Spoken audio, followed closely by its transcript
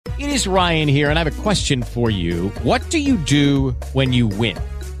It is Ryan here, and I have a question for you. What do you do when you win?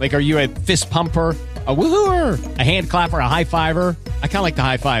 Like, are you a fist pumper, a woohooer, a hand clapper, a high fiver? I kind of like the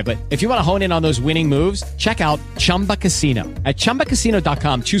high five, but if you want to hone in on those winning moves, check out Chumba Casino. At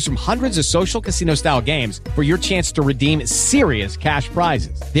ChumbaCasino.com, choose from hundreds of social casino-style games for your chance to redeem serious cash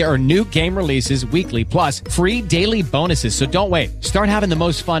prizes. There are new game releases weekly, plus free daily bonuses. So don't wait. Start having the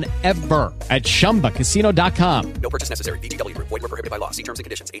most fun ever at ChumbaCasino.com. No purchase necessary. VGW. Void where prohibited by law. See terms and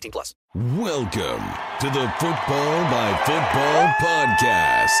conditions. 18+. Welcome to the Football by Football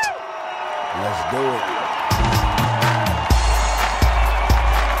podcast. Let's do it.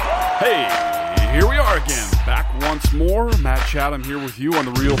 Hey, here we are again, back once more. Matt Chatham here with you on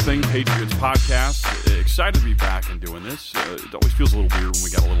the Real Thing Patriots podcast. Excited to be back and doing this. It always feels a little weird when we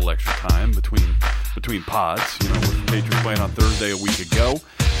got a little extra time between pods. You know, with the Patriots playing on Thursday a week ago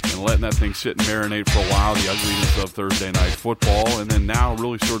and letting that thing sit and marinate for a while, the ugliness of Thursday night football, and then now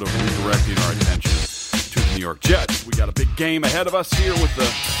really sort of redirecting our attention to the New York Jets. We got a big game ahead of us here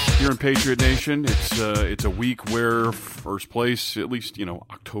here in Patriot Nation. It's a week where first place, at least,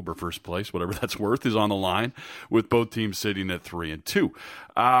 October first place, whatever that's worth, is on the line with both teams sitting at 3-2.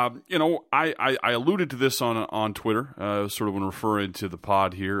 I alluded to this on Twitter, sort of when referring to the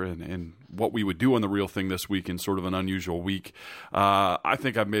pod here and what we would do on the Real Thing this week in sort of an unusual week. I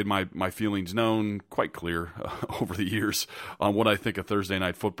think I've made my feelings known quite clear over the years on what I think of Thursday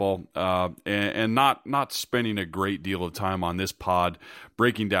night football, and not spending a great deal of time on this pod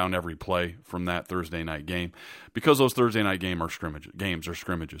breaking down every play from that Thursday night game, because those Thursday night games are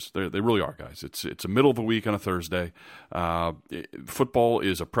scrimmages. They really are, guys. It's a middle of the week on a Thursday. Football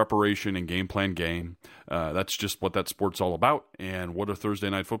is a preparation and game plan game. That's just what that sport's all about. And what are Thursday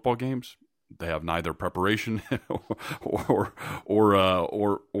night football games? They have neither preparation or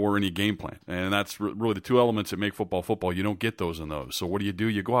any game plan, and that's really the two elements that make football football. You don't get those in those. So what do?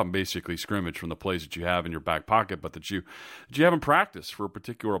 You go out and basically scrimmage from the plays that you have in your back pocket, but that you haven't practiced for a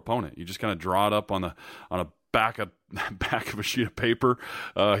particular opponent. You just kind of draw it up on a back of a sheet of paper.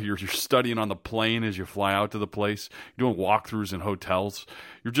 You're studying on the plane as you fly out to the place. You're doing walkthroughs in hotels.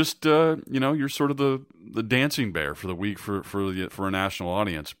 You're just you're sort of the dancing bear for the week for a national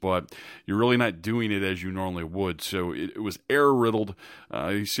audience, but you're really not doing it as you normally would. So it was error riddled.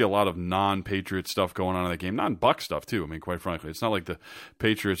 You see a lot of non-Patriot stuff going on in that game, non-Bucs stuff too. I mean, quite frankly, it's not like the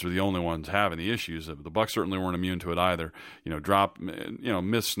Patriots were the only ones having the issues. The Bucs certainly weren't immune to it either.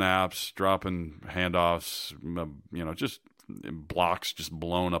 Missed snaps, dropping handoffs, just blocks just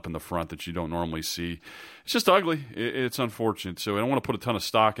blown up in the front that you don't normally see. It's just ugly. It's unfortunate. So I don't want to put a ton of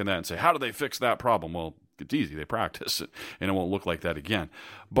stock in that and say, how do they fix that problem? Well, it's easy. They practice it, and it won't look like that again.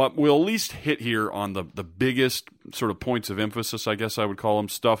 But we'll at least hit here on the biggest sort of points of emphasis, I guess I would call them,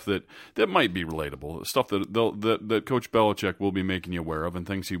 stuff that might be relatable, stuff that Coach Belichick will be making you aware of, and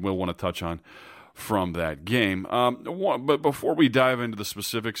things he will want to touch on from that game. But before we dive into the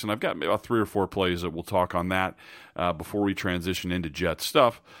specifics, and I've got about 3 or 4 plays that we'll talk on that before we transition into Jet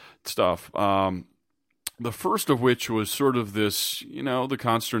stuff. The first of which was sort of this, the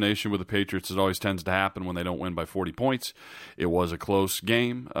consternation with the Patriots that always tends to happen when they don't win by 40 points. It was a close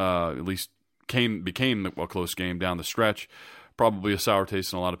game, at least became a close game down the stretch. Probably a sour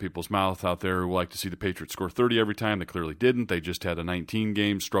taste in a lot of people's mouth out there who like to see the Patriots score 30 every time. They clearly didn't. They just had a 19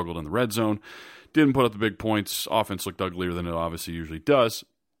 game, struggled in the red zone, didn't put up the big points. Offense looked uglier than it obviously usually does.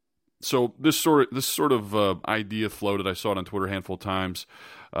 So this sort of idea floated. I saw it on Twitter a handful of times.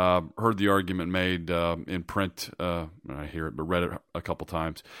 Heard the argument made in print. I hear it, but read it a couple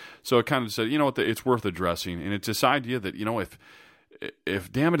times. So it kind of said, it's worth addressing. And it's this idea that,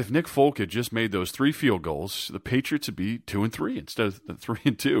 if Nick Folk had just made those 3 field goals, the Patriots would be 2-3 instead of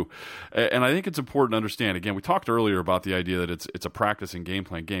 3-2. And I think it's important to understand. Again, we talked earlier about the idea that it's a practice and game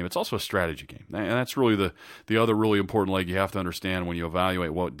plan game. It's also a strategy game, and that's really the other really important leg you have to understand when you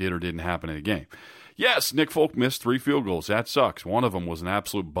evaluate what did or didn't happen in a game. Yes, Nick Folk missed 3 field goals. That sucks. One of them was an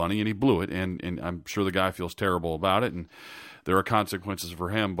absolute bunny, and he blew it. And I'm sure the guy feels terrible about it. And there are consequences for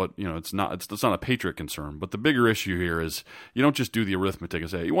him, but it's not a Patriot concern. But the bigger issue here is you don't just do the arithmetic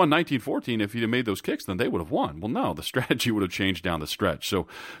and say you won 19-14. If he'd have made those kicks, then they would have won. Well, no, the strategy would have changed down the stretch. So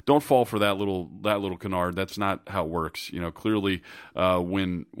don't fall for that little canard. That's not how it works. Clearly,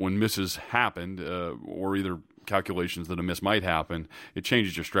 when misses happened, or either calculations that a miss might happen, it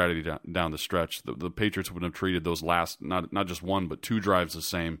changes your strategy down the stretch. The Patriots would have treated those last, not just one, but 2 drives the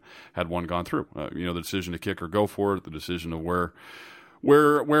same had one gone through. The decision to kick or go for it, the decision of where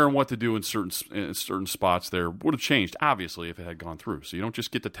and what to do in certain spots there would have changed, obviously, if it had gone through. So you don't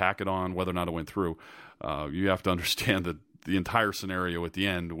just get to tack it on whether or not it went through. You have to understand that the entire scenario at the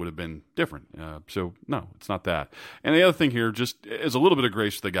end would have been different. So no, it's not that. And the other thing here, just is a little bit of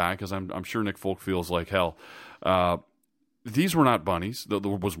grace to the guy, because I'm sure Nick Folk feels like hell. These were not bunnies. There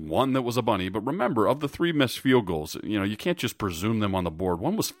was one that was a bunny, but remember, of the 3 missed field goals, you can't just presume them on the board.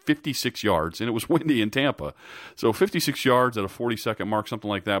 One was 56 yards, and it was windy in Tampa. So 56 yards at a 40-second mark, something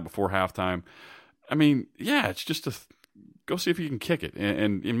like that before halftime. I mean, yeah, it's just go see if you can kick it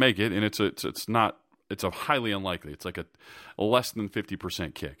and make it, and it's a highly unlikely. It's like a less than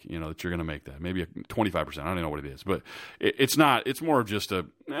 50% kick, that you're going to make that. Maybe a 25%. I don't know what it is, but it's not. It's more of just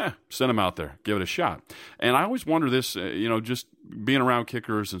send them out there, give it a shot. And I always wonder this, just being around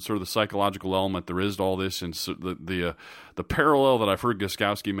kickers and sort of the psychological element there is to all this, and so the parallel that I've heard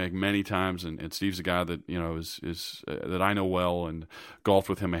Gostkowski make many times, and Steve's a guy that is that I know well and golfed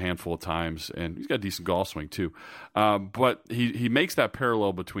with him a handful of times, and he's got a decent golf swing too. But he makes that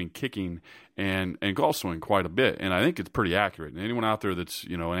parallel between kicking and golf swing quite a bit, and I think it's pretty accurate. And anyone out there that's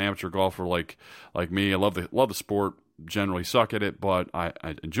an amateur golfer like me, I love the sport. Generally suck at it, but I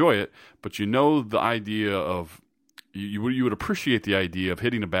enjoy it. But the idea of you would appreciate the idea of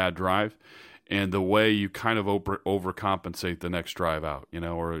hitting a bad drive and the way you kind of overcompensate the next drive out,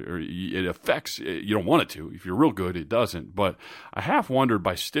 or it affects. You don't want it to. If you're real good, it doesn't. But I half wondered,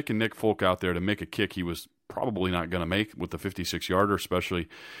 by sticking Nick Folk out there to make a kick he was probably not going to make with the 56-yarder, especially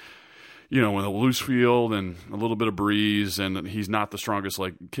in a loose field and a little bit of breeze, and he's not the strongest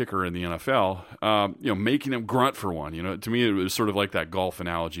kicker in the NFL, making him grunt for one. To me, it was sort of like that golf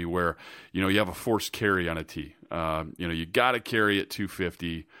analogy where, you have a forced carry on a tee. You got to carry at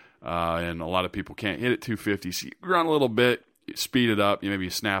 250, and a lot of people can't hit at 250. So you grunt a little bit, you speed it up, maybe you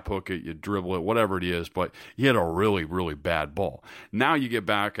snap hook it, you dribble it, whatever it is, but you hit a really, really bad ball. Now you get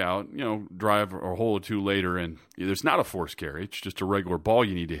back out, drive a hole or two later, and there's not a forced carry. It's just a regular ball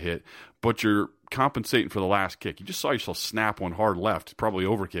you need to hit, but you're compensating for the last kick. You just saw yourself snap one hard left, probably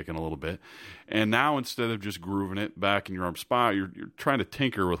overkicking a little bit. And now, instead of just grooving it back in your arm spot, you're trying to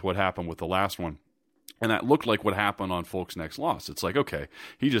tinker with what happened with the last one. And that looked like what happened on Folk's next loss. It's like, okay,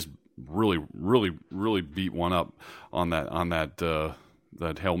 he just really, really, really beat one up on that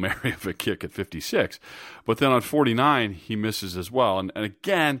Hail Mary of a kick at 56. But then on 49, he misses as well. And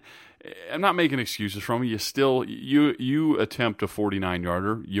again, I'm not making excuses from you. You attempt a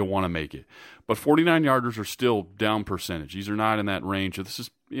 49-yarder, you want to make it. But 49-yarders are still down percentage. These are not in that range. This is,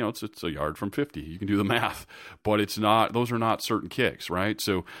 it's a yard from 50. You can do the math. But it's not. Those are not certain kicks, right?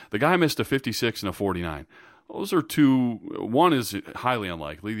 So the guy missed a 56 and a 49. Those are two. One is highly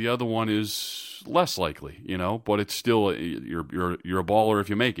unlikely. The other one is less likely, but it's still, you're a baller if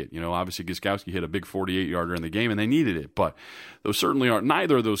you make it. Obviously Gostkowski hit a big 48-yarder in the game, and they needed it. But those certainly aren't.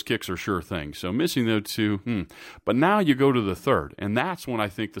 Neither of those kicks are sure things. So missing those two. But now you go to the third, and that's when I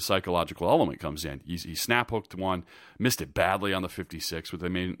think the psychological element comes in. He snap hooked one, missed it badly on the 56, which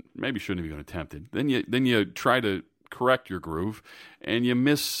maybe shouldn't have even attempted. Then you try to correct your groove, and you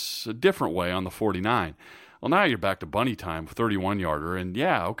miss a different way on the 49. Well, now you're back to bunny time, 31-yarder, and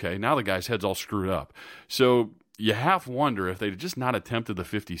now the guy's head's all screwed up. So you half wonder if they'd just not attempted the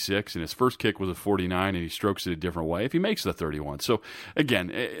 56 and his first kick was a 49 and he strokes it a different way, if he makes the 31. So, again,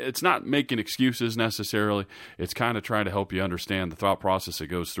 it's not making excuses necessarily. It's kind of trying to help you understand the thought process that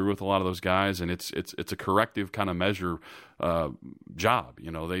goes through with a lot of those guys, and it's a corrective kind of measure job.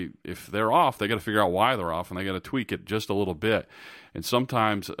 If they're off, they got to figure out why they're off, and they got to tweak it just a little bit. And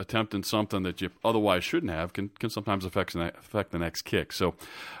sometimes attempting something that you otherwise shouldn't have can sometimes affect the next kick. So,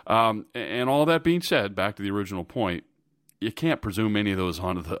 and all that being said, back to the original point, you can't presume any of those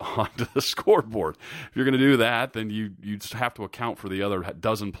onto the scoreboard. If you're going to do that, then you just have to account for the other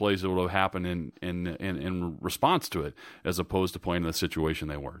dozen plays that would have happened in response to it, as opposed to playing in the situation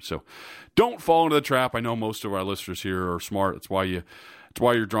they were. So, don't fall into the trap. I know most of our listeners here are smart. It's why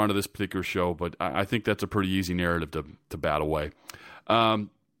you're drawn to this particular show. But I think that's a pretty easy narrative to bat away.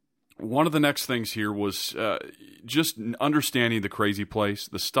 One of the next things here was just understanding the crazy place,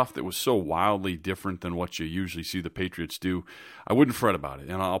 the stuff that was so wildly different than what you usually see the Patriots do. I wouldn't fret about it.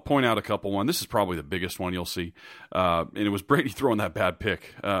 And I'll point out a couple. One, this is probably the biggest one you'll see. And it was Brady throwing that bad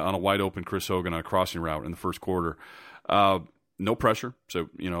pick on a wide open Chris Hogan on a crossing route in the first quarter. No pressure. So,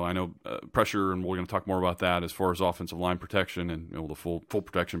 I know pressure, and we're going to talk more about that as far as offensive line protection and the full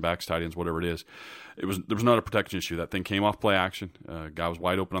protection, backs, tight ends, whatever it is. There was not a protection issue. That thing came off play action. Guy was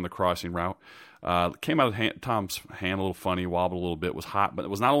wide open on the crossing route. Came out of Tom's hand a little funny, wobbled a little bit, was hot, but it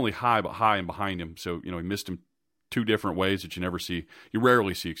was not only high, but high and behind him. So, he missed him two different ways that you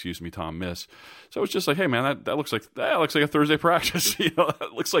rarely see, Tom miss. So it's just like, hey man, that looks like a Thursday practice.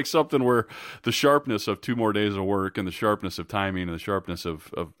 That looks like something where the sharpness of 2 more days of work and the sharpness of timing and the sharpness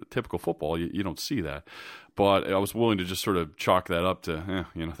of typical football, you don't see that. But I was willing to just sort of chalk that up to,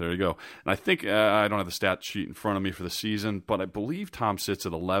 there you go. And I think I don't have the stat sheet in front of me for the season, but I believe Tom sits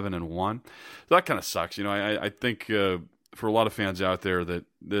at 11-1. So that kind of sucks. I think for a lot of fans out there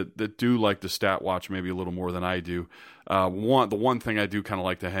that do like to stat watch maybe a little more than I do, the one thing I do kind of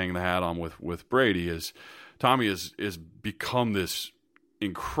like to hang the hat on with Brady is Tommy is become this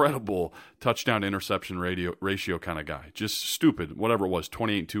incredible touchdown to interception ratio kind of guy. Just stupid. Whatever it was,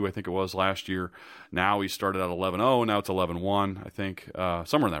 28-2 I think it was last year. Now he started at 11-0, now it's 11-1 I think,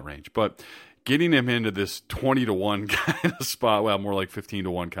 somewhere in that range. But getting him into this 20-1 kind of spot, well, more like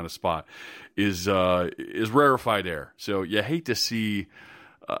 15-1 kind of spot, is rarefied air. So you hate to see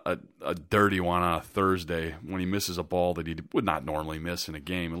a dirty one on a Thursday when he misses a ball that he would not normally miss in a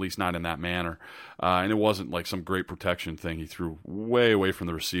game, at least not in that manner. And it wasn't like some great protection thing. He threw way away from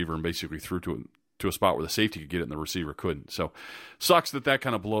the receiver and basically threw to a spot where the safety could get it and the receiver couldn't. So sucks that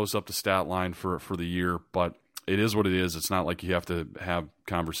kind of blows up the stat line for the year, but it is what it is. It's not like you have to have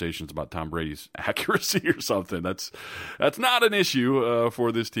conversations about Tom Brady's accuracy or something. That's not an issue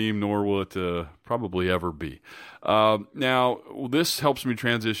for this team, nor will it probably ever be. Now, this helps me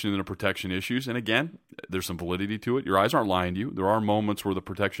transition into protection issues. And again, there's some validity to it. Your eyes aren't lying to you. There are moments where the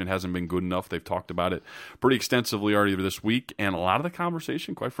protection hasn't been good enough. They've talked about it pretty extensively already this week. And a lot of the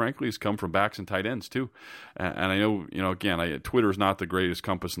conversation, quite frankly, has come from backs and tight ends too. And I know, again, Twitter is not the greatest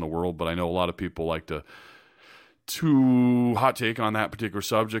compass in the world, but I know a lot of people like to hot take on that particular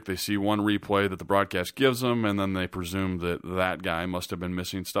subject. They see one replay that the broadcast gives them, and then they presume that guy must have been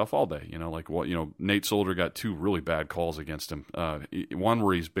missing stuff all day. Nate Solder got 2 really bad calls against him. One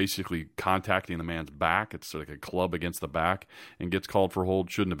where he's basically contacting the man's back. It's like a club against the back and gets called for a hold.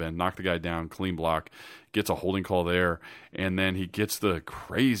 Shouldn't have been. Knocked the guy down, clean block, gets a holding call there, and then he gets the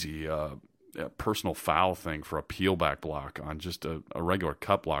crazy personal foul thing for a peel back block on just a regular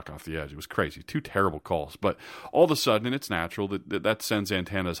cut block off the edge. It was crazy. 2 terrible calls. But all of a sudden, and it's natural, that sends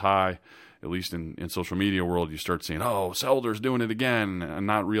antennas high. At least in social media world, you start seeing, oh, Selder's doing it again, and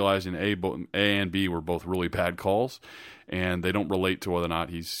not realizing A and B were both really bad calls, and they don't relate to whether or not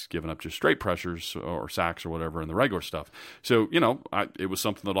he's given up just straight pressures or sacks or whatever in the regular stuff. So, it was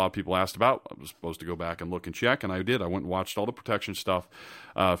something that a lot of people asked about. I was supposed to go back and look and check, and I did. I went and watched all the protection stuff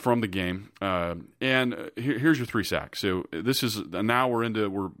from the game. And here's your 3 sacks. So this is now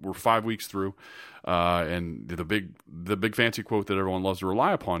we're 5 weeks through. And the big fancy quote that everyone loves to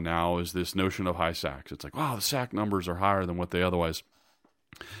rely upon now is this notion of high sacks. It's like, wow, the sack numbers are higher than what they otherwise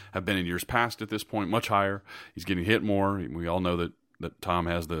have been in years past at this point, much higher. He's getting hit more. We all know that Tom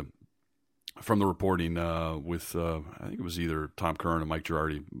has from the reporting with, I think it was either Tom Curran and Mike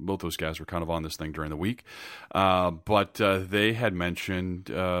Girardi. Both those guys were kind of on this thing during the week. But they had mentioned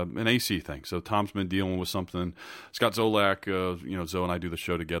an AC thing. So Tom's been dealing with something. Scott Zolak, Zoe and I do the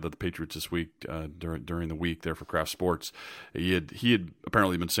show together, the Patriots this week, during the week there for Craft Sports. He had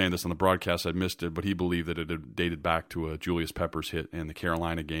apparently been saying this on the broadcast. I'd missed it, but he believed that it had dated back to a Julius Peppers hit in the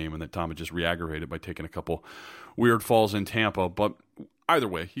Carolina game and that Tom had just re-aggravated by taking a couple weird falls in Tampa. But either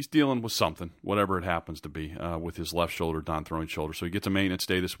way, he's dealing with something, whatever it happens to be, with his left shoulder, non-throwing shoulder. So he gets a maintenance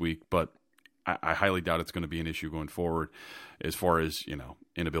day this week, but I highly doubt it's going to be an issue going forward as far as,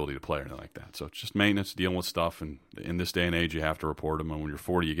 inability to play or anything like that. So it's just maintenance, dealing with stuff, and in this day and age, you have to report them, and when you're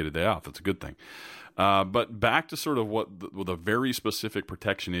 40, you get a day off. That's a good thing. But back to sort of what the very specific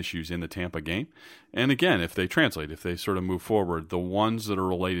protection issues in the Tampa game. And again, if they translate, if they sort of move forward, the ones that are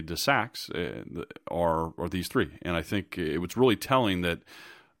related to sacks are these 3. And I think it was really telling that,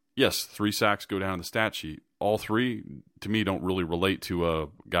 yes, 3 sacks go down the stat sheet. All 3, to me, don't really relate to a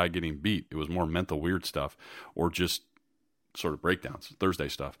guy getting beat. It was more mental weird stuff or just sort of breakdowns, Thursday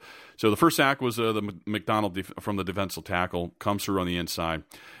stuff. So the first sack was the McDonald from the defensive tackle, comes through on the inside.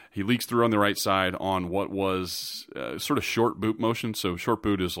 He leaks through on the right side on what was sort of short boot motion. So short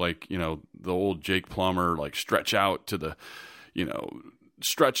boot is like, the old Jake Plummer, like stretch out to the,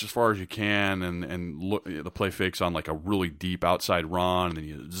 stretch as far as you can and look, the play fakes on like a really deep outside run, and then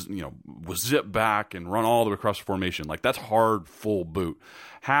you zip back and run all the way across the formation. Like that's hard full boot.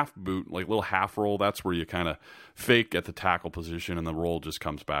 Half boot, like little half roll, that's where you kind of fake at the tackle position and the roll just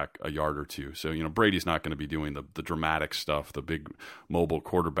comes back a yard or two. So, Brady's not going to be doing the dramatic stuff, the big mobile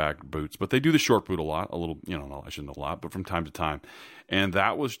quarterback boots, but they do the short boot a lot, a little, no, I shouldn't a lot, but from time to time. And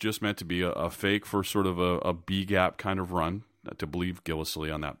that was just meant to be a fake for sort of a B gap kind of run, to believe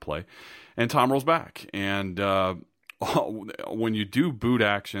Gillislee on that play. And Tom rolls back. And when you do boot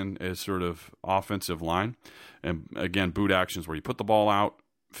action as sort of offensive line, and again, boot action is where you put the ball out,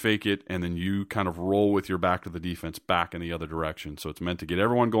 fake it, and then you kind of roll with your back to the defense back in the other direction. So it's meant to get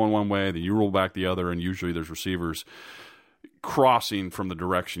everyone going one way, then you roll back the other, and usually there's receivers crossing from the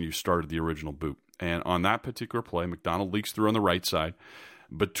direction you started the original boot. And on that particular play, McDonald leaks through on the right side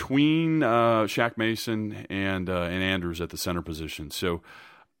between Shaq Mason and Andrews at the center position. So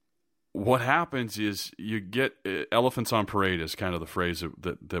what happens is you get elephants on parade is kind of the phrase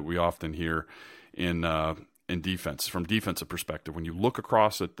that we often hear in defense, from defensive perspective. When you look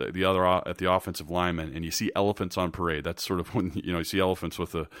across at the offensive lineman and you see elephants on parade, that's sort of when you see elephants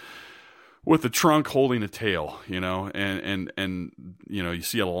with the trunk holding a tail, and you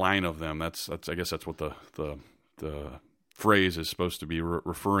see a line of them. That's I guess that's what the phrase is supposed to be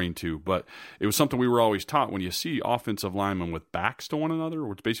referring to. But it was something we were always taught. When you see offensive linemen with backs to one another,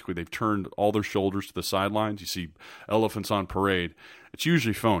 which basically they've turned all their shoulders to the sidelines, you see elephants on parade. It's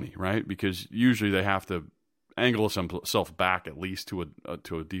usually phony, right? Because usually they have to angle himself back at least to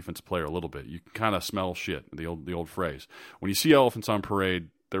a defense player a little bit. You can kind of smell shit, the old phrase. When you see elephants on parade,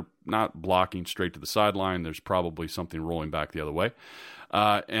 they're not blocking straight to the sideline. There's probably something rolling back the other way.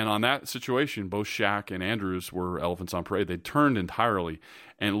 And on that situation, both Shaq and Andrews were elephants on parade. They turned entirely,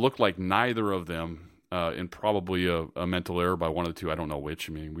 and it looked like neither of them, in probably a mental error by one of the two. I don't know which.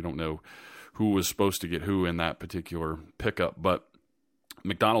 I mean, we don't know who was supposed to get who in that particular pickup, but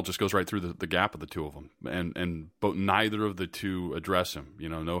McDonald just goes right through the gap of the two of them, and but neither of the two address him.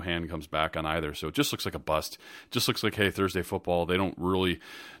 No hand comes back on either, so it just looks like a bust. It just looks like, hey, Thursday football, they don't really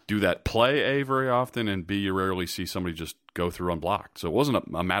do that play, A, very often, and B, you rarely see somebody just go through unblocked. So it wasn't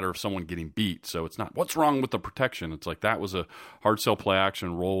a matter of someone getting beat, so it's not, what's wrong with the protection? It's like that was a hard sell play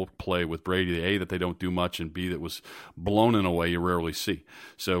action role play with Brady, A, that they don't do much, and B, that was blown in a way you rarely see.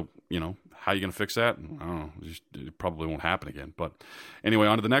 So, how are you going to fix that? I don't know. It probably won't happen again. But anyway,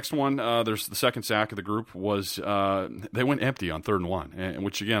 on to the next one. There's the second sack of the group was they went empty on 3rd and 1,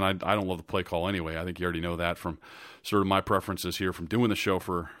 which, again, I don't love the play call anyway. I think you already know that from sort of my preferences here from doing the show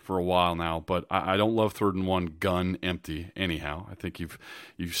for a while now. But I don't love 3rd and 1 gun empty anyhow. I think you've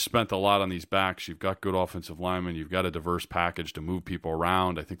spent a lot on these backs. You've got good offensive linemen. You've got a diverse package to move people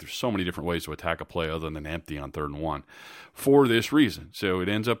around. I think there's so many different ways to attack a play other than empty on 3rd and 1 for this reason. So it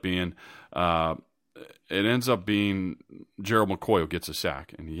ends up being Gerald McCoy who gets a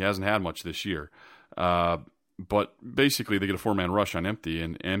sack, and he hasn't had much this year. But basically, they get a 4-man rush on empty,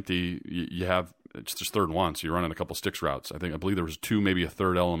 and empty, you have, it's just 3rd and 1, so you're running a couple sticks routes. I believe there was 2, maybe a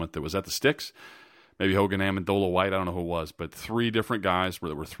third element that was at the sticks. Maybe Hogan Amendola White, I don't know who it was, but 3 different guys where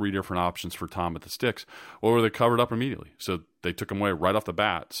there were 3 different options for Tom at the sticks, or they covered up immediately. So they took him away right off the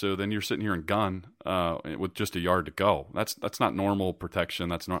bat. So then you're sitting here in gun with just a yard to go. That's not normal protection.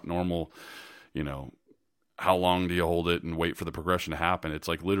 That's not normal, how long do you hold it and wait for the progression to happen? It's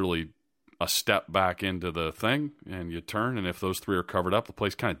like literally a step back into the thing, and you turn, and if those 3 are covered up, the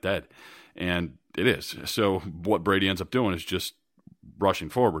play's kind of dead. And it is. So what Brady ends up doing is just rushing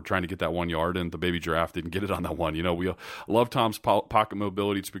forward, trying to get that 1 yard, and the baby giraffe didn't get it on that one. We love Tom's pocket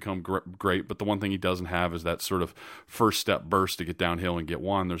mobility. It's become great, but the one thing he doesn't have is that sort of first step burst to get downhill and get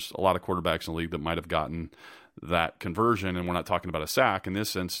one. There's a lot of quarterbacks in the league that might have gotten that conversion, and we're not talking about a sack. In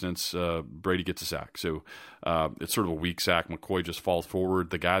this instance, Brady gets a sack. So it's sort of a weak sack. McCoy just falls forward.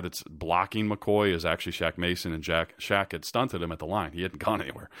 The guy that's blocking McCoy is actually Shaq Mason, and Shaq had stunted him at the line. He hadn't gone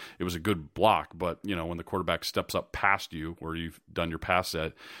anywhere. It was a good block, but when the quarterback steps up past you where you've done your pass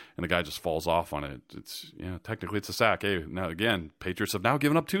set and the guy just falls off on it, it's technically it's a sack. Hey, now again, Patriots have now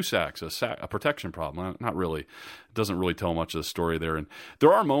given up 2 sacks, a protection problem. Not really. It doesn't really tell much of the story there. And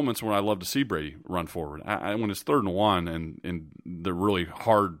there are moments when I love to see Brady run forward. When it's 3rd and 1 and they're really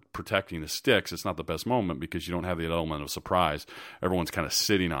hard protecting the sticks, it's not the best moment because you don't have the element of surprise. Everyone's kind of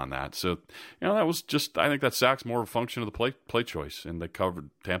sitting on that. So, that was just, I think that sack's more of a function of the play choice. And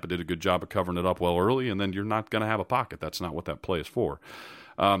Tampa did a good job of covering it up well early, and then you're not going to have a pocket. That's not what that play is for.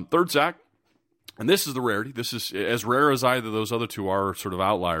 3rd sack. And this is the rarity. This is as rare as either of those other 2 are sort of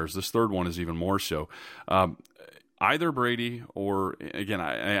outliers. This 3rd one is even more so. Either Brady or, again,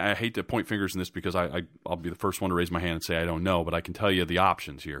 I hate to point fingers in this because I'll be the first one to raise my hand and say I don't know, but I can tell you the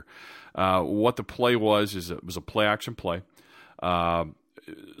options here. What the play was is it was a play-action play,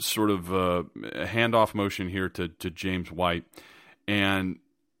 sort of a handoff motion here to James White, and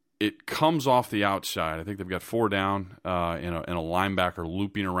it comes off the outside. I think they've got 4 down and a linebacker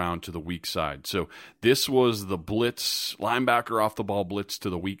looping around to the weak side. So this was the blitz, linebacker off the ball blitz to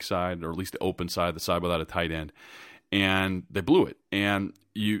the weak side, or at least the open side, the side without a tight end. And they blew it. And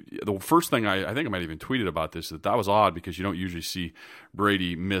the first thing I think I might even tweeted about this, that was odd because you don't usually see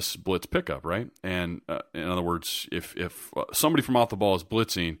Brady miss blitz pickup, right? And in other words, if somebody from off the ball is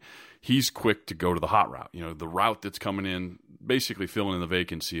blitzing, he's quick to go to the hot route. The route that's coming in, basically filling in the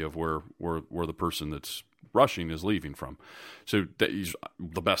vacancy of where the person that's rushing is leaving from. So he's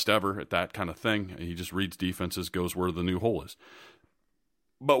the best ever at that kind of thing. He just reads defenses, goes where the new hole is.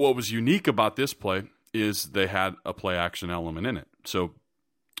 But what was unique about this play is they had a play action element in it. So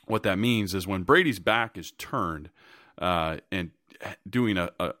what that means is when Brady's back is turned and doing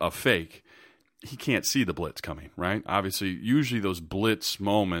a fake, he can't see the blitz coming, right? Obviously, usually those blitz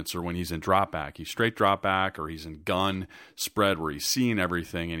moments are when he's in drop back. He's straight drop back, or he's in gun spread where he's seeing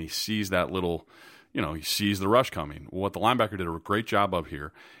everything and he sees that little, he sees the rush coming. What the linebacker did a great job of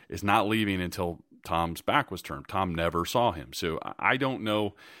here is not leaving until Tom's back was turned. Tom never saw him. So I don't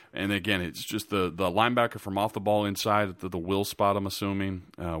know. And again, it's just the linebacker from off the ball inside, the will spot, I'm assuming,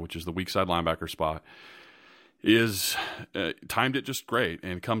 which is the weak side linebacker spot, is timed it just great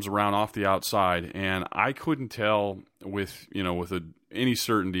and comes around off the outside. And I couldn't tell with any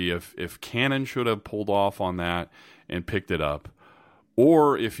certainty if Cannon should have pulled off on that and picked it up,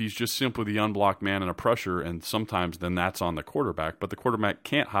 or if he's just simply the unblocked man in a pressure, and sometimes then that's on the quarterback. But the quarterback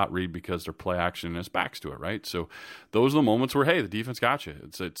can't hot read because they're play action and his back's to it, right? So those are the moments where, hey, the defense got you.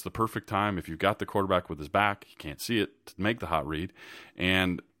 It's the perfect time. If you've got the quarterback with his back, you can't see it, to make the hot read.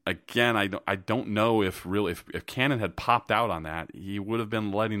 And again, I don't know if Cannon had popped out on that, he would have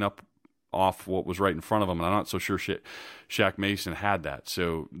been letting up off what was right in front of him, and I'm not so sure Shaq Mason had that.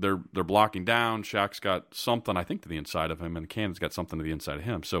 So they're blocking down. Shaq's got something, I think, to the inside of him, and Cannon's got something to the inside of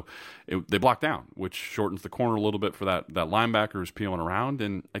him. So they block down, which shortens the corner a little bit for that linebacker who's peeling around.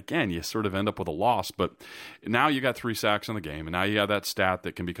 And again, you sort of end up with a loss. But now you got 3 sacks in the game, and now you have that stat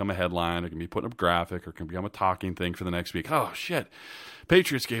that can become a headline, or can be put in a graphic, or can become a talking thing for the next week. Oh, shit.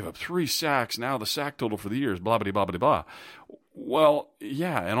 Patriots gave up 3 sacks. Now the sack total for the year is blah, blah, blah, blah, blah. Well,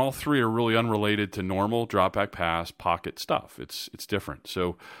 yeah, and all 3 are really unrelated to normal drop back pass pocket stuff. It's different.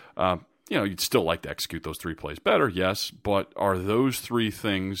 So, you'd still like to execute those 3 plays better, yes, but are those 3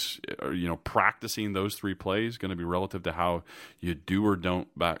 things, practicing those 3 plays going to be relative to how you do or don't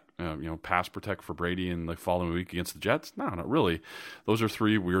pass protect for Brady in the following week against the Jets? No, not really. Those are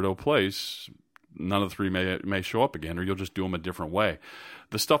 3 weirdo plays. None of the 3 may show up again, or you'll just do them a different way.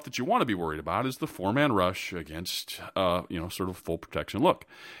 The stuff that you want to be worried about is the 4-man rush against, sort of full protection look.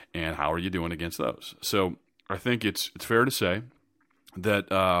 And how are you doing against those? So I think it's fair to say that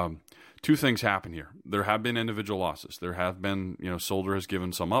 2 things happen here. There have been individual losses. There have been, Soldier has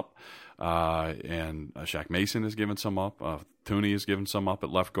given some up, and Shaq Mason has given some up. Thuney has given some up at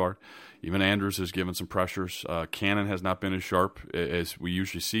left guard. Even Andrews has given some pressures. Cannon has not been as sharp as we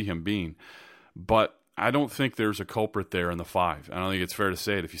usually see him being. But I don't think there's a culprit there in the 5. I don't think it's fair to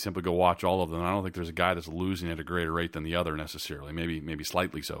say it if you simply go watch all of them. I don't think there's a guy that's losing at a greater rate than the other necessarily. Maybe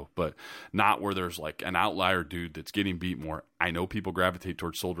slightly so, but not where there's like an outlier dude that's getting beat more. I know people gravitate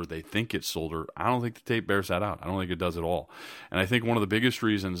towards Soldier. They think it's Soldier. I don't think the tape bears that out. I don't think it does at all. And I think one of the biggest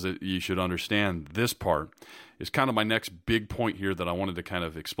reasons that you should understand this part is kind of my next big point here that I wanted to kind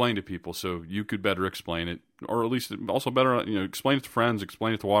of explain to people so you could better explain it, or at least also better, explain it to friends,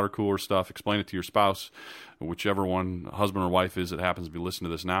 explain it to water cooler stuff, explain it to your spouse, whichever one, husband or wife is that happens to be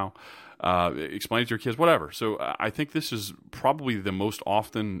listening to this now. Explain it to your kids, whatever. So I think this is probably the most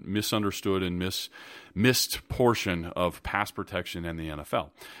often misunderstood and missed portion of pass protection in the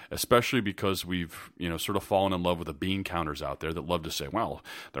NFL, especially because we've sort of fallen in love with the bean counters out there that love to say, well,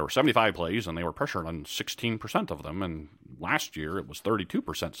 there were 75 plays and they were pressured on 16% of them, and last year it was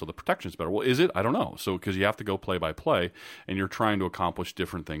 32%, so the protection's better. Well, is it? I don't know. So because you have to go play by play, and you're trying to accomplish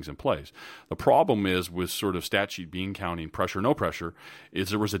different things in plays. The problem is with sort of stat sheet bean counting, pressure, no pressure,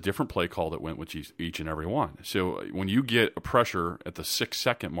 is there was a different play call that went with each and every one. So when you get a pressure at the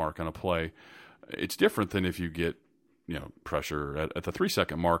 6-second mark on a play, it's different than if you get pressure at the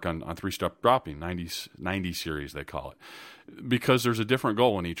 3-second mark on 3-step dropping, 90 series they call it, because there's a different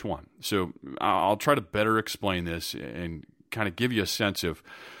goal in each one. So I'll try to better explain this and kind of give you a sense of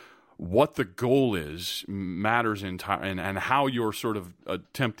what the goal is matters and how you're sort of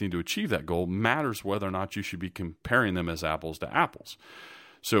attempting to achieve that goal matters whether or not you should be comparing them as apples to apples.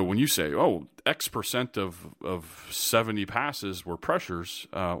 So when you say, X% of 70 passes were pressures,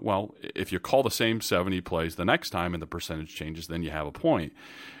 well, if you call the same 70 plays the next time and the percentage changes, then you have a point.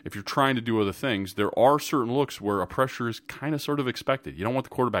 If you're trying to do other things, there are certain looks where a pressure is kind of sort of expected. You don't want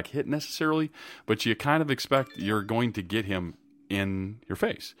the quarterback hit necessarily, but you kind of expect you're going to get him in your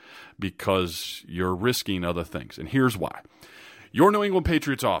face because you're risking other things. And here's why. Your New England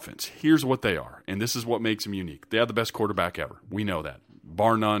Patriots offense, here's what they are, and this is what makes them unique. They have the best quarterback ever. We know that.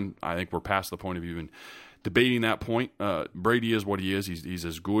 bar none. I think we're past the point of even debating that point. Brady is what he is. He's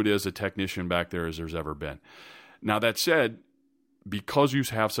as good as a technician back there as there's ever been. Now, that said, because you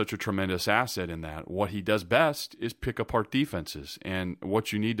have such a tremendous asset in that, what he does best is pick apart defenses. And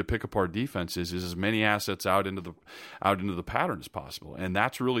what you need to pick apart defenses is as many assets out into the pattern as possible. And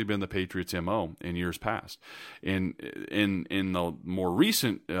that's really been the Patriots' MO in years past. In the more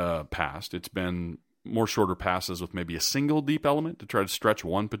recent past, it's been more shorter passes with maybe a single deep element to try to stretch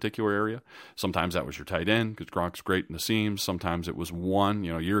one particular area. Sometimes that was your tight end because Gronk's great in the seams. Sometimes it was one.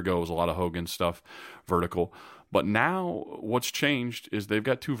 A year ago it was a lot of Hogan stuff, vertical. But now what's changed is they've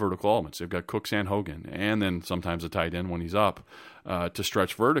got two vertical elements. They've got Cooks and Hogan, and then sometimes a tight end when he's up to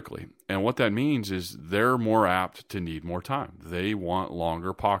stretch vertically. And what that means is they're more apt to need more time. They want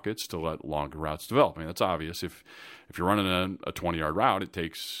longer pockets to let longer routes develop. I mean, that's obvious. If you're running a 20-yard route, it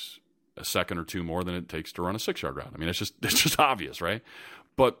takes a second or two more than it takes to run a 6-yard route. I mean, it's just obvious, right?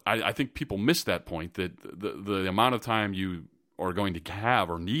 But I think people miss that point, that the amount of time you are going to have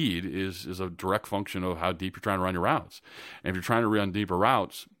or need is a direct function of how deep you're trying to run your routes. And if you're trying to run deeper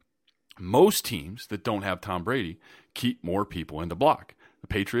routes, most teams that don't have Tom Brady keep more people in the block. The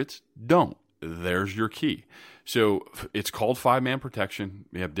Patriots don't. There's your key. So it's called 5-man protection.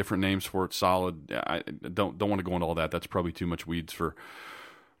 We have different names for it. Solid. I don't want to go into all that. That's probably too much weeds for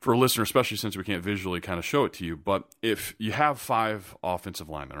a listener, especially since we can't visually kind of show it to you. But if you have 5 offensive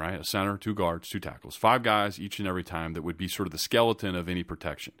linemen, right, a center, 2 guards, 2 tackles, 5 guys each and every time, that would be sort of the skeleton of any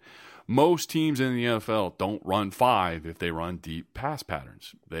protection. Most teams in the NFL don't run 5 if they run deep pass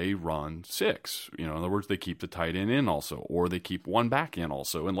patterns. They run 6. In other words, they keep the tight end in also, or they keep 1 back in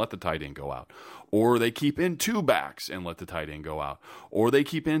also and let the tight end go out. Or they keep in 2 backs and let the tight end go out. Or they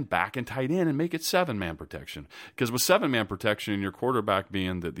keep in back and tight end and make it 7-man protection. Because with 7-man protection and your quarterback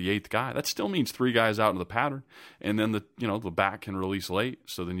being the 8th guy, that still means 3 guys out in the pattern. And then the back can release late,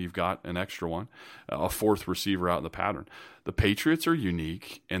 so then you've got an extra one, a 4th receiver out in the pattern. The Patriots are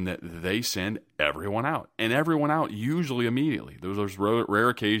unique in that they send everyone out, and everyone out usually immediately. There's rare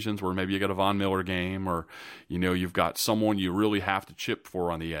occasions where maybe you got a Von Miller game, or you've got someone you really have to chip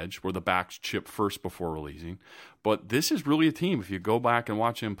for on the edge, where the backs chip first before releasing. But this is really a team. If you go back and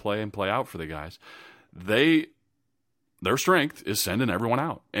watch him play and play out for the guys, their strength is sending everyone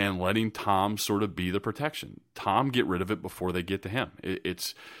out and letting Tom sort of be the protection. Tom get rid of it before they get to him.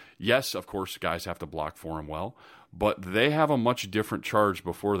 It's yes, of course, guys have to block for him well, but they have a much different charge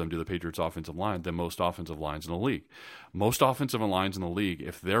before them to the Patriots offensive line than most offensive lines in the league. Most offensive lines in the league,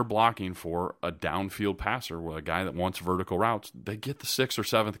 if they're blocking for a downfield passer, or a guy that wants vertical routes, they get the 6th or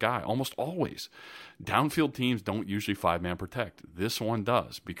 7th guy almost always. Downfield teams don't usually 5-man protect. This one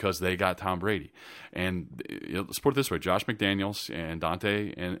does because they got Tom Brady. And let's put it this way, Josh McDaniels and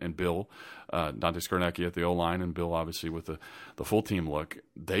Dante and Bill, Dante Scarnecchia at the O-line and Bill obviously with the full team look,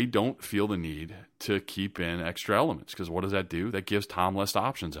 they don't feel the need to keep in extra elements, because what does that do? That gives Tom less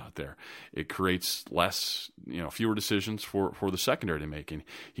options out there. It creates fewer decisions for the secondary to make. And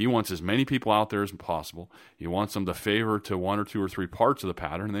he wants as many people out there as possible. He wants them to favor to 1 or 2 or 3 parts of the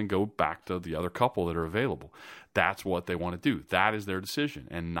pattern and then go back to the other couple that are available. That's what they want to do. That is their decision.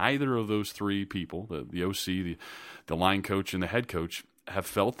 And neither of those 3 people, the OC, the line coach, and the head coach, have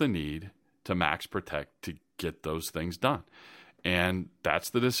felt the need to max protect to get those things done. And that's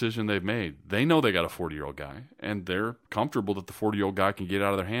the decision they've made. They know they got a 40-year-old guy, and they're comfortable that the 40-year-old guy can get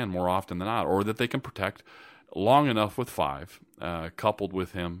out of their hand more often than not, or that they can protect long enough with 5, coupled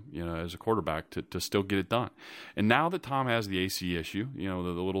with him, as a quarterback to still get it done. And now that Tom has the AC issue, the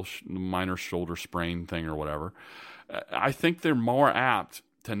little minor shoulder sprain thing or whatever, I think they're more apt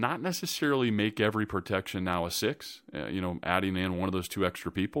to not necessarily make every protection now a 6, adding in one of those 2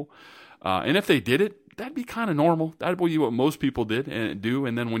 extra people. And if they did it, that'd be kind of normal. That'd be what most people did and do.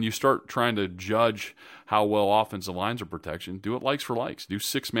 And then when you start trying to judge how well offensive lines are protection, do it likes for likes. Do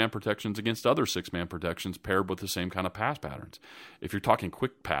 6-man protections against other 6-man protections paired with the same kind of pass patterns. If you're talking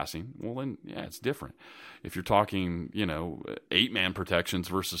quick passing, well then, yeah, it's different. If you're talking, 8-man protections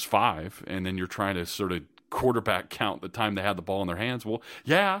versus 5, and then you're trying to sort of quarterback count the time they had the ball in their hands, well,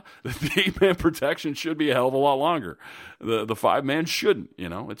 yeah, the 8-man protection should be a hell of a lot longer. The 5-man shouldn't.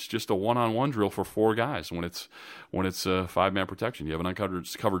 It's just a one-on-one drill for 4 guys when it's a 5-man protection. You have an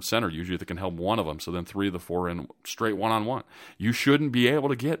uncovered center usually that can help one of them, so then 3 of the 4 in straight one-on-one. You shouldn't be able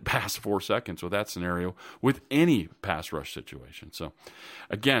to get past 4 seconds with that scenario with any pass rush situation. So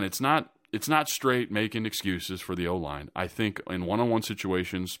again, it's not straight making excuses for the O-line. I think in one-on-one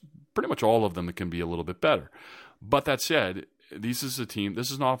situations, pretty much all of them that can be a little bit better. But that said, this is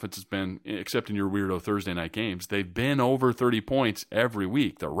an offense that's been, except in your weirdo Thursday night games, they've been over 30 points every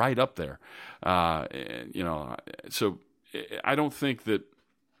week. They're right up there. So I don't think that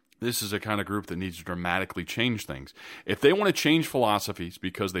this is a kind of group that needs to dramatically change things. If they want to change philosophies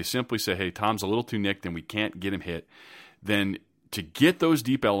because they simply say, hey, Tom's a little too nicked and we can't get him hit, then to get those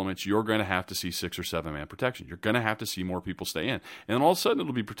deep elements, you're going to have to see 6 or 7 man protection. You're going to have to see more people stay in. And then all of a sudden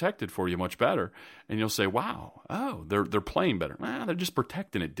it'll be protected for you much better. And you'll say, wow, they're playing better. Well, they're just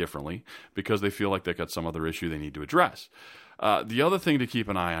protecting it differently because they feel like they got some other issue they need to address. The other thing to keep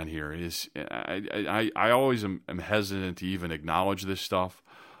an eye on here is I always am hesitant to even acknowledge this stuff,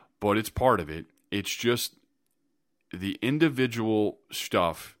 but it's part of it. It's just the individual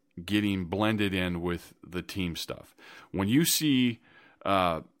stuff getting blended in with the team stuff. When you see,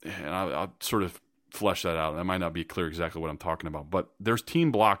 and I'll sort of flesh that out. That might not be clear exactly what I'm talking about, but there's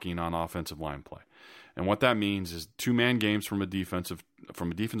team blocking on offensive line play. And what that means is 2-man games from a defensive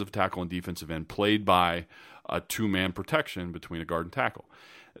tackle and defensive end played by a 2-man protection between a guard and tackle.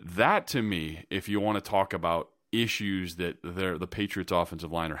 That, to me, if you want to talk about issues that the Patriots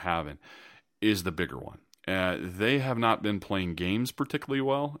offensive line are having, is the bigger one. They have not been playing games particularly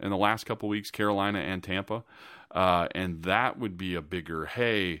well in the last couple of weeks, Carolina and Tampa. And that would be a bigger,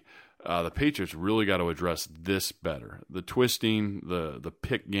 the Patriots really got to address this better. The twisting, the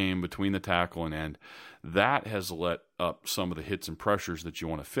pick game between the tackle and end, that has let up some of the hits and pressures that you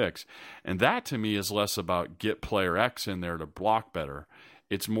want to fix. And that, to me, is less about get player X in there to block better.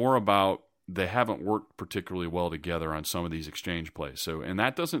 It's more about they haven't worked particularly well together on some of these exchange plays. So, and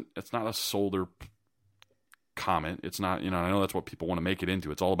it's not a Solder comment. It's not, I know that's what people want to make it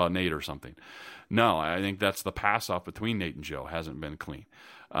into. It's all about Nate or something. No, I think that's the pass off between Nate and Joe hasn't been clean.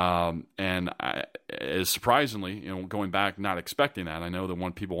 As surprisingly, going back, not expecting that, I know that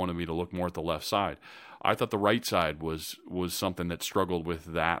when people wanted me to look more at the left side, I thought the right side was something that struggled with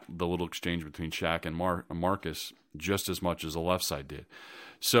the little exchange between Shaq and Marcus just as much as the left side did.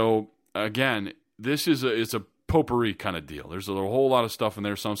 So again, this is a potpourri kind of deal. There's a whole lot of stuff in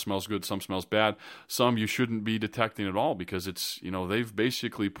there. Some smells good, some smells bad. Some you shouldn't be detecting at all because it's, they've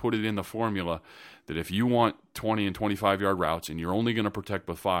basically put it in the formula that if you want 20 and 25-yard routes and you're only going to protect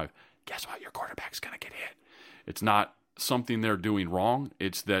with 5, guess what? Your quarterback's going to get hit. It's not something they're doing wrong.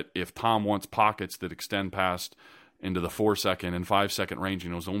 It's that if Tom wants pockets that extend past into the 4-second and 5-second range,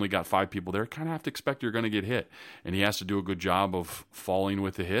 and he's only got 5 people there, kind of have to expect you're going to get hit. And he has to do a good job of falling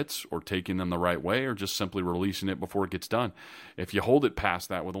with the hits or taking them the right way or just simply releasing it before it gets done. If you hold it past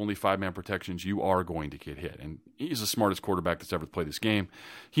that with only 5-man protections, you are going to get hit. And he's the smartest quarterback that's ever played this game.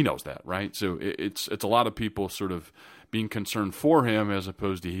 He knows that, right? So it's a lot of people sort of being concerned for him as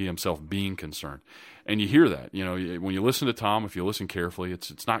opposed to he himself being concerned. And you hear that. When you listen to Tom, if you listen carefully,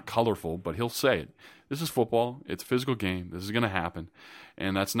 it's not colorful, but he'll say it. This is football. It's a physical game. This is going to happen.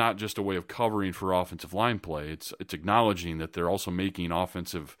 And that's not just a way of covering for offensive line play. It's acknowledging that they're also making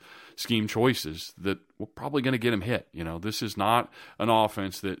offensive scheme choices that were probably going to get him hit. This is not an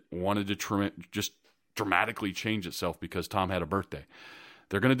offense that wanted to just dramatically change itself because Tom had a birthday.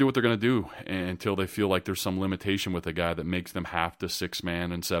 They're going to do what they're going to do until they feel like there's some limitation with a guy that makes them have to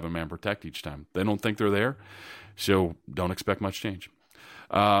 6-man and 7-man protect each time. They don't think they're there, so don't expect much change.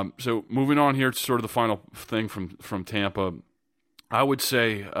 So moving on here to sort of the final thing from Tampa, I would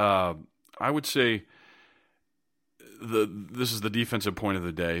say this is the defensive point of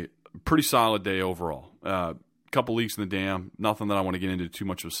the day. Pretty solid day overall. Couple leaks in the dam. Nothing that I want to get into too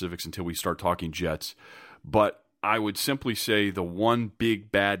much specifics until we start talking Jets, but I would simply say the one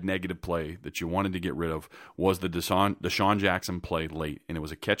big bad negative play that you wanted to get rid of was the Deshaun Jackson play late, and it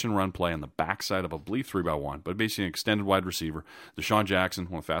was a catch and run play on the backside of, I believe, 3-by-1, but basically an extended wide receiver. Deshaun Jackson,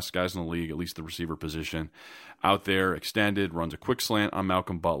 one of the fastest guys in the league, at least the receiver position, out there, extended, runs a quick slant on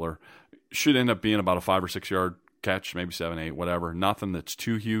Malcolm Butler. Should end up being about a 5 or 6 yard catch, maybe 7, 8, whatever. Nothing that's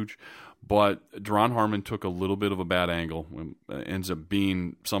too huge. But Deron Harmon took a little bit of a bad angle. It ends up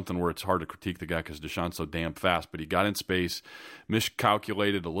being something where it's hard to critique the guy because Deshaun's so damn fast. But he got in space,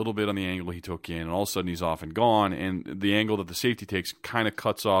 miscalculated a little bit on the angle he took in, and all of a sudden he's off and gone. And the angle that the safety takes kind of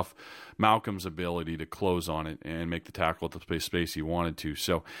cuts off Malcolm's ability to close on it and make the tackle at the space he wanted to.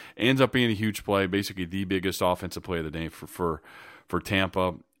 So it ends up being a huge play, basically the biggest offensive play of the day for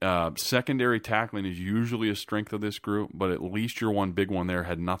Tampa. Secondary tackling is usually a strength of this group, but at least your one big one there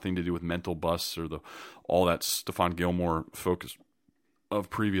had nothing to do with mental busts or all that Stephon Gilmore focus of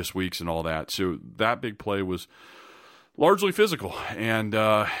previous weeks and all that. So that big play was largely physical. And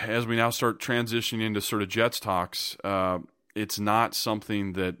as we now start transitioning into sort of Jets talks, it's not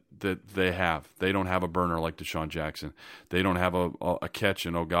something that they have. They don't have a burner like Deshaun Jackson. They don't have a catch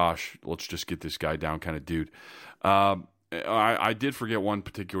and, oh gosh, let's just get this guy down kind of dude. I did forget one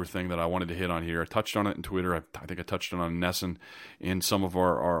particular thing that I wanted to hit on here. I touched on it in Twitter. I think I touched on Nesson in some of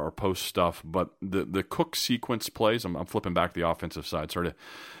our post stuff. But the Cook sequence plays, I'm flipping back to the offensive side. Sorry to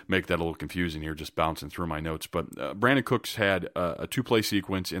make that a little confusing here, just bouncing through my notes. But Brandon Cooks had a 2-play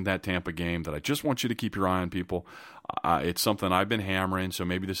sequence in that Tampa game that I just want you to keep your eye on, people. It's something I've been hammering, so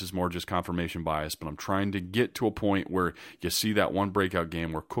maybe this is more just confirmation bias, but I'm trying to get to a point where you see that one breakout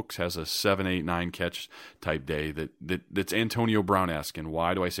game where Cooks has a 7, 8, 9 catch type day that's Antonio Brown-esque. And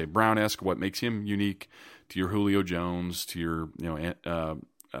why do I say Brown-esque? What makes him unique to your Julio Jones, to your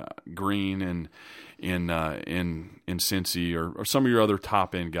Green and in Cincy or some of your other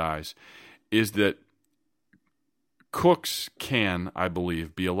top end guys, is that Cooks can, I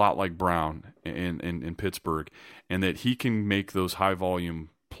believe, be a lot like Brown in Pittsburgh, and that he can make those high volume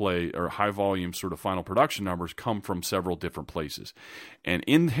play or high volume sort of final production numbers come from several different places. And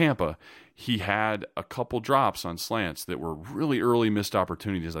in Tampa, he had a couple drops on slants that were really early missed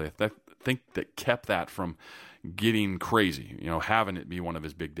opportunities. I think that kept that from getting crazy, having it be one of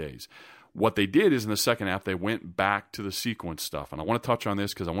his big days. What they did is in the second half, they went back to the sequence stuff. And I want to touch on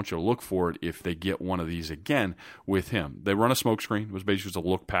this because I want you to look for it if they get one of these again with him. They run a smoke screen. It was basically just a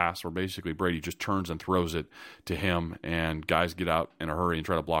look pass where basically Brady just turns and throws it to him, and guys get out in a hurry and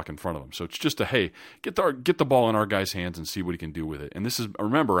try to block in front of him. So it's just hey, get the ball in our guy's hands and see what he can do with it. And this is,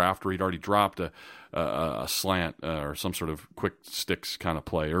 remember, after he'd already dropped a slant or some sort of quick sticks kind of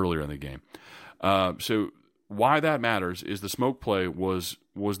play earlier in the game. So why that matters is the smoke play was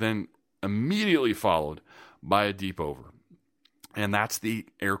then immediately followed by a deep over. And that's the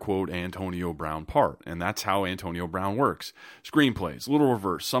air quote Antonio Brown part. And that's how Antonio Brown works. Screenplays, little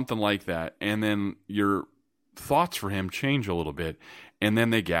reverse, something like that. And then your thoughts for him change a little bit. And then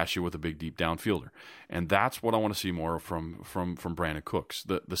they gash you with a big deep downfielder. And that's what I want to see more from Brandon Cooks.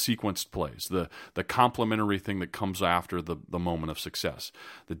 The sequenced plays, the complementary thing that comes after the moment of success.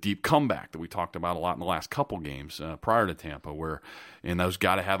 The deep comeback that we talked about a lot in the last couple games prior to Tampa, where in those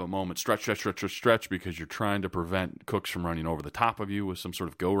got-to-have-it moments, stretch, because you're trying to prevent Cooks from running over the top of you with some sort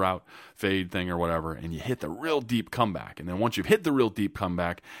of go route, fade thing or whatever, and you hit the real deep comeback. And then once you've hit the real deep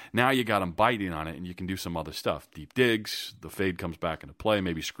comeback, now you got him biting on it, and you can do some other stuff. Deep digs, the fade comes back into play,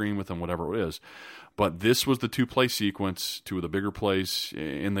 maybe screen with him, whatever it is. But this was the 2-play sequence, 2 of the bigger plays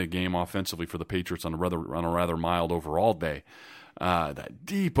in the game offensively for the Patriots on a rather mild overall day. That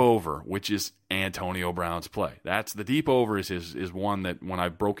deep over, which is Antonio Brown's play. That's the deep over is one that when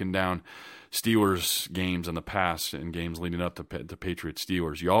I've broken down Steelers games in the past and games leading up to Patriots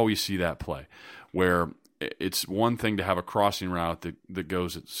Steelers, you always see that play where it's one thing to have a crossing route that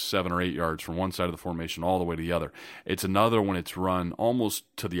goes at 7 or 8 yards from one side of the formation all the way to the other. It's another when it's run almost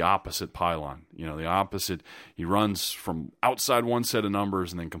to the opposite pylon. The opposite. He runs from outside one set of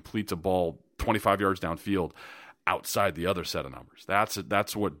numbers and then completes a ball 25 yards downfield outside the other set of numbers.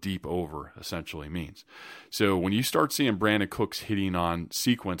 That's what deep over essentially means. So when you start seeing Brandon Cooks hitting on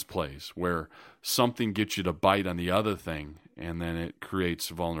sequence plays where something gets you to bite on the other thing and then it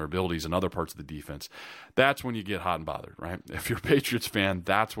creates vulnerabilities in other parts of the defense, that's when you get hot and bothered, right? If you're a Patriots fan,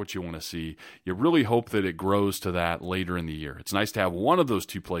 that's what you want to see. You really hope that it grows to that later in the year. It's nice to have one of those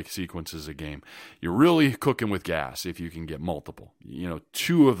 2-play sequences a game. You're really cooking with gas if you can get multiple.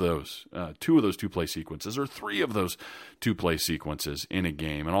 2 of those 2-play sequences or 3 of those 2-play sequences in a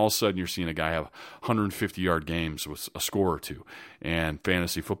game. And all of a sudden you're seeing a guy have 150-yard games with a score or 2. And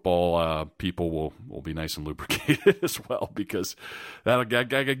fantasy football people will be nice and lubricated as well, because that guy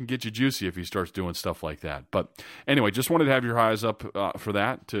can get you juicy if he starts doing stuff like that. But anyway, just wanted to have your eyes up for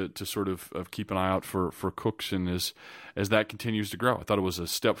that, to sort of keep an eye out for Cooks and as that continues to grow. I thought it was a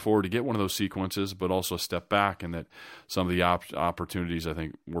step forward to get one of those sequences, but also a step back, and that some of the opportunities, I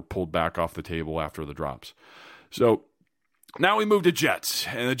think, were pulled back off the table after the drops. So now we move to Jets,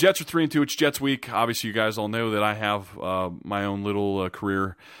 and the Jets are 3-2. It's Jets week. Obviously, you guys all know that I have my own little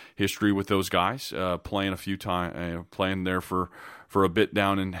career history with those guys, playing a few times, playing there for a bit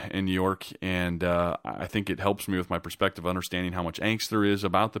down in New York, and I think it helps me with my perspective, understanding how much angst there is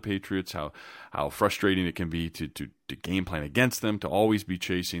about the Patriots, how frustrating it can be to game plan against them, to always be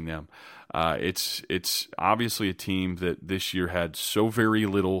chasing them. It's obviously a team that this year had so very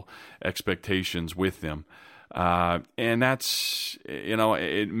little expectations with them. And that's,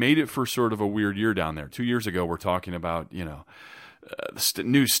 it made it for sort of a weird year down there. 2 years ago, we're talking about, the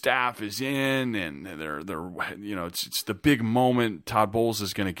new staff is in, and they're it's the big moment. Todd Bowles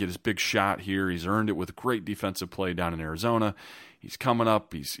is going to get his big shot here. He's earned it with great defensive play down in Arizona. He's coming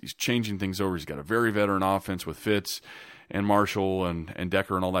up. He's changing things over. He's got a very veteran offense with Fitz. and Marshall and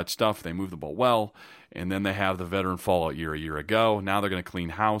Decker and all that stuff. They move the ball well, and then they have the veteran fallout year a year ago. Now they're going to clean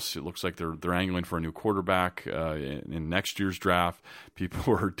house. It looks like they're angling for a new quarterback in next year's draft.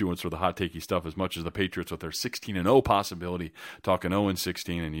 People are doing sort of the hot takey stuff as much as the Patriots with their 16-0 possibility, talking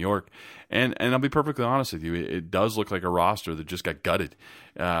 0-16 in New York. And I'll be perfectly honest with you, it does look like a roster that just got gutted.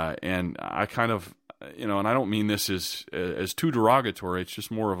 And I kind of, and I don't mean this as too derogatory. It's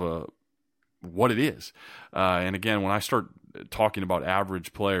just more of what it is. And again, when I start talking about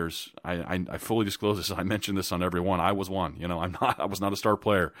average players, I fully disclose this. I mentioned this on every one. I was one. I was not a star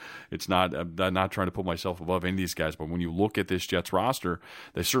player. It's not. I'm not trying to put myself above any of these guys. But when you look at this Jets roster,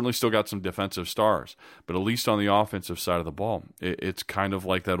 they certainly still got some defensive stars. But at least on the offensive side of the ball, it's kind of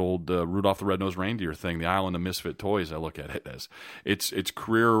like that old Rudolph the Red-Nosed Reindeer thing, the island of misfit toys. I look at it as it's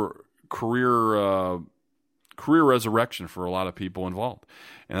career resurrection for a lot of people involved.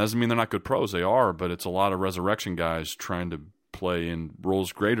 And that doesn't mean they're not good pros. They are, but it's a lot of resurrection guys trying to play in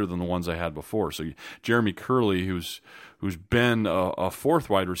roles greater than the ones they had before. So Jeremy Curley, who's been a fourth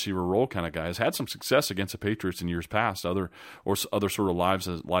wide receiver role kind of guy, has had some success against the Patriots in years past. Other sort of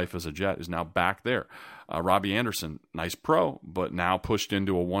life as a Jet is now back there. Robbie Anderson, nice pro, but now pushed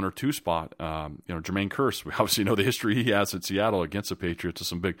into a 1 or 2 spot. Jermaine Kearse, we obviously know the history he has at Seattle against the Patriots with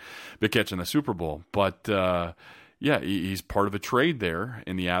some big catch in the Super Bowl. But he's part of a trade there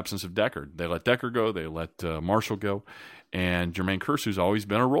in the absence of Decker. They let Decker go. They let Marshall go. And Jermaine Kearse, who's always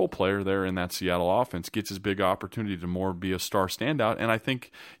been a role player there in that Seattle offense, gets his big opportunity to more be a star standout. And I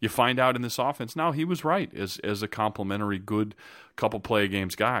think you find out in this offense, now he was right as a complimentary good couple play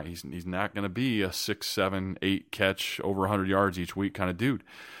games guy. He's not going to be a 6, 7, 8 catch over 100 yards each week kind of dude.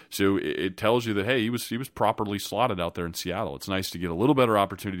 So it tells you that, hey, he was properly slotted out there in Seattle. It's nice to get a little better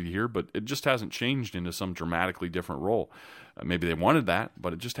opportunity here, but it just hasn't changed into some dramatically different role. Maybe they wanted that,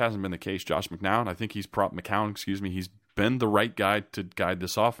 but it just hasn't been the case. Josh McCown, I think he's been the right guy to guide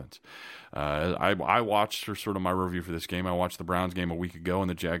this offense. I watched sort of my review for this game. I watched the Browns game a week ago and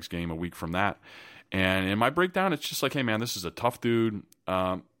the Jags game a week from that. And in my breakdown, it's just like, hey, man, this is a tough dude.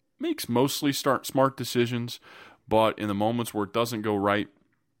 Makes mostly smart decisions, but in the moments where it doesn't go right,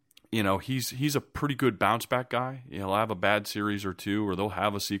 he's a pretty good bounce back guy. He'll have a bad series or two, or they'll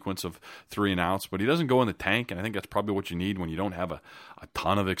have a sequence of 3 and outs, but he doesn't go in the tank, and I think that's probably what you need when you don't have a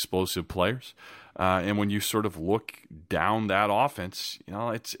ton of explosive players. And when you sort of look down that offense,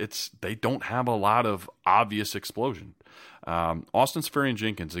 they don't have a lot of obvious explosion. Austin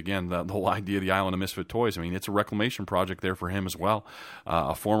Seferian-Jenkins, again, the whole idea of the island of misfit toys, I mean, it's a reclamation project there for him as well.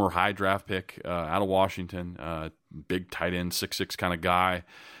 A former high draft pick out of Washington, big tight end, 6'6" kind of guy.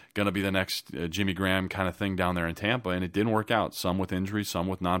 Going to be the next Jimmy Graham kind of thing down there in Tampa, and it didn't work out. Some with injury, some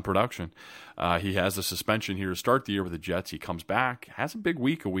with non-production. He has a suspension here to start the year with the Jets. He comes back, has a big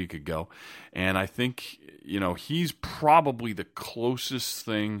week a week ago, and I think he's probably the closest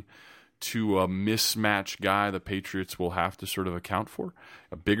thing to a mismatch guy the Patriots will have to sort of account for.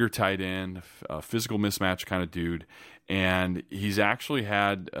 A bigger tight end, a physical mismatch kind of dude, and he's actually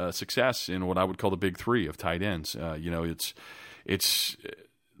had success in what I would call the big 3 of tight ends. It's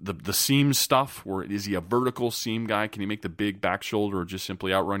the seam stuff, where is he a vertical seam guy? Can he make the big back shoulder, or just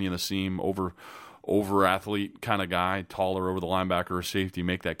simply outrun you in the seam, over athlete kind of guy, taller over the linebacker or safety,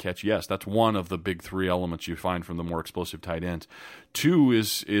 make that catch? Yes, that's one of the big 3 elements you find from the more explosive tight ends. 2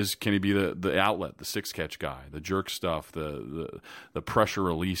 is can he be the outlet, the 6 catch guy, the jerk stuff, the pressure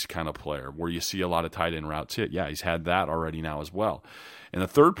release kind of player, where you see a lot of tight end routes hit? Yeah, he's had that already now as well. And the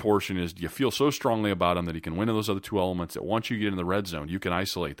third portion is, do you feel so strongly about him that he can win in those other 2 elements that once you get in the red zone, you can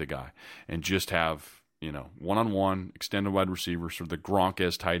isolate the guy and just have, one-on-one, extended wide receiver, sort of the Gronk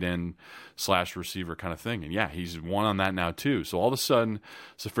as tight end / receiver kind of thing. And yeah, he's one on that now too. So all of a sudden,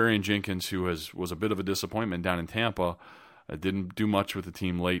 Seferian-Jenkins, who was a bit of a disappointment down in Tampa, didn't do much with the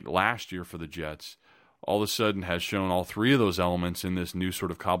team late last year for the Jets, all of a sudden has shown all 3 of those elements in this new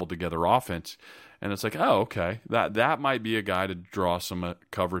sort of cobbled together offense. And it's like, oh, okay, that might be a guy to draw some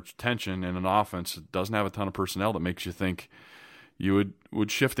coverage attention in an offense that doesn't have a ton of personnel that makes you think you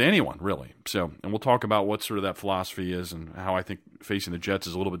would shift to anyone, really. So, and we'll talk about what sort of that philosophy is and how I think facing the Jets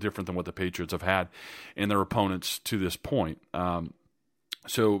is a little bit different than what the Patriots have had in their opponents to this point. Going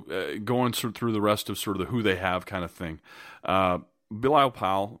through the rest of sort of the who they have kind of thing. Bilal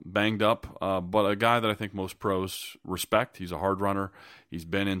Powell, banged up, but a guy that I think most pros respect. He's a hard runner. He's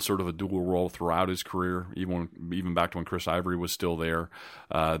been in sort of a dual role throughout his career, even back to when Chris Ivory was still there.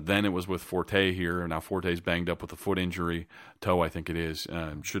 Then it was with Forte here. Now Forte's banged up with a foot injury, toe I think it is,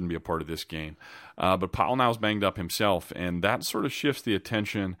 shouldn't be a part of this game. But Powell now is banged up himself, and that sort of shifts the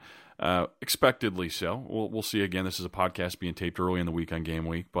attention expectedly so. We'll see. Again, this is a podcast being taped early in the week on game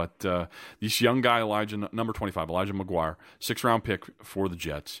week, but this young guy, number 25, Elijah McGuire, 6th-round pick for the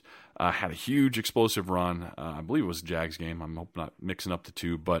Jets, had a huge explosive run. I believe it was a Jags game. I'm not mixing up the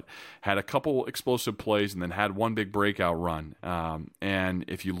two, but had a couple explosive plays and then had one big breakout run. And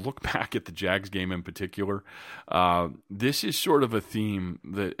if you look back at the Jags game in particular, this is sort of a theme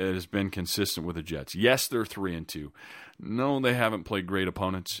that has been consistent with the Jets. Yes, they're 3-2. No, they haven't played great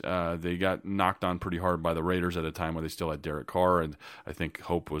opponents. They got knocked on pretty hard by the Raiders at a time where they still had Derek Carr, and I think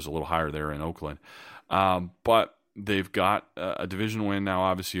hope was a little higher there in Oakland. But they've got a division win now,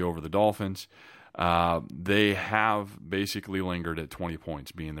 obviously, over the Dolphins. They have basically lingered at 20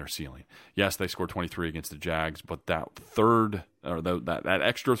 points being their ceiling. Yes, they scored 23 against the Jags, but that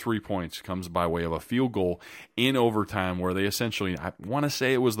extra 3 points comes by way of a field goal in overtime where they essentially, I want to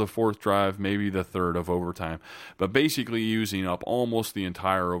say it was the 4th drive, maybe the 3rd of overtime, but basically using up almost the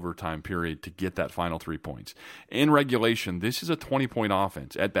entire overtime period to get that final 3 points. In regulation, this is a 20-point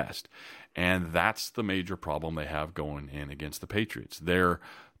offense at best, and that's the major problem they have going in against the Patriots. They're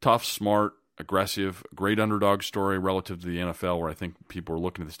tough, smart, aggressive, great underdog story relative to the NFL, where I think people were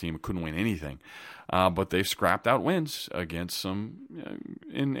looking at this team and couldn't win anything. But they've scrapped out wins against some,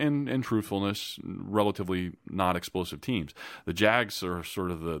 in truthfulness, relatively not explosive teams. The Jags are sort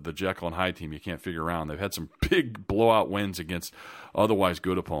of the Jekyll and Hyde team you can't figure around. They've had some big blowout wins against otherwise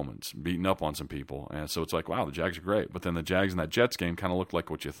good opponents, beating up on some people. And so it's like, wow, the Jags are great. But then the Jags in that Jets game kind of looked like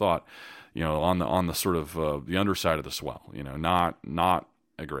what you thought, on the sort of the underside of the swell, not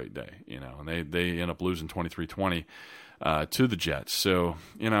a great day, and they end up losing 23-20 to the Jets. So,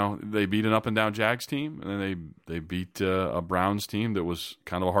 they beat an up-and-down Jags team, and then they beat a Browns team that was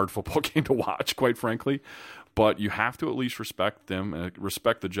kind of a hard football game to watch, quite frankly. But you have to at least respect them and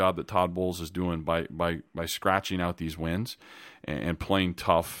respect the job that Todd Bowles is doing by scratching out these wins and playing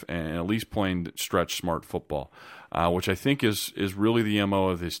tough and at least playing stretch smart football, which I think is really the MO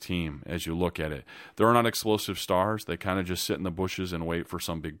of this team as you look at it. They're not explosive stars. They kind of just sit in the bushes and wait for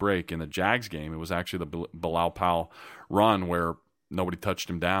some big break. In the Jags game, it was actually the Bilal Powell run where nobody touched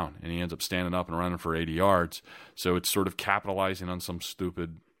him down, and he ends up standing up and running for 80 yards. So it's sort of capitalizing on some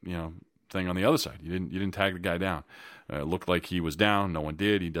stupid, thing on the other side. You didn't tag the guy down. It looked like he was down. No one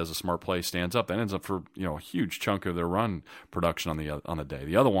did. He does a smart play, stands up. That ends up for a huge chunk of their run production on the day.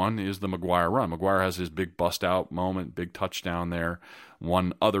 The other one is the McGuire run. McGuire has his big bust out moment, big touchdown there,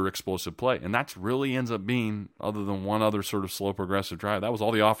 one other explosive play, and that's really ends up being, other than one other sort of slow progressive drive, that was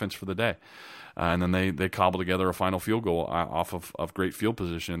all the offense for the day. And then they cobble together a final field goal off of great field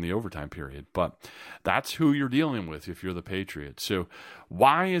position in the overtime period. But that's who you're dealing with if you're the Patriots. So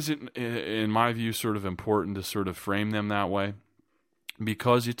why is it, in my view, sort of important to sort of frame them that way?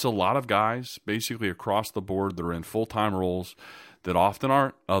 Because it's a lot of guys basically across the board that are in full-time roles that often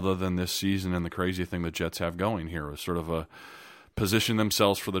aren't, other than this season and the crazy thing the Jets have going here is sort of a position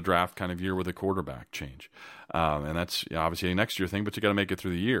themselves for the draft kind of year with a quarterback change. And that's obviously a next year thing, but you got to make it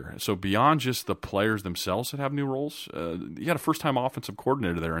through the year. So beyond just the players themselves that have new roles, you got a first-time offensive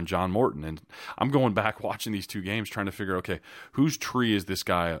coordinator there in John Morton. And I'm going back watching these two games trying to figure, okay, whose tree is this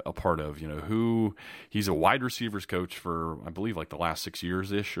guy a part of? He's a wide receivers coach for, I believe, like the last 6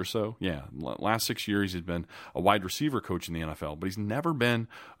 years-ish or so. Yeah, last 6 years he's been a wide receiver coach in the NFL, but he's never been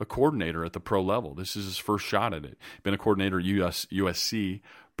a coordinator at the pro level. This is his first shot at it. Been a coordinator at USC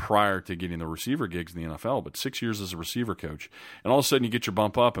prior to getting the receiver gigs in the NFL, but 6 years as a receiver coach. And all of a sudden you get your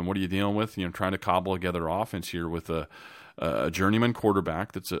bump up, and what are you dealing with? Trying to cobble together offense here with a journeyman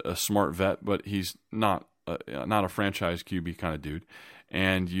quarterback that's a smart vet, but he's not a franchise QB kind of dude.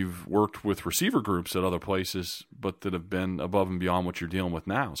 And you've worked with receiver groups at other places, but that have been above and beyond what you're dealing with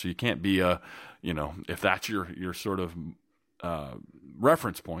now. So you can't be if that's your sort of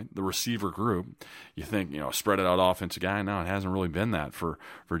reference point, the receiver group, you think, spread it out offensive guy. No, it hasn't really been that for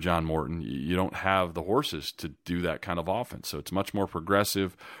John Morton. You don't have the horses to do that kind of offense. So it's much more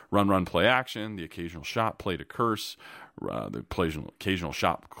progressive, run, play action, the occasional shot play to Curse, the occasional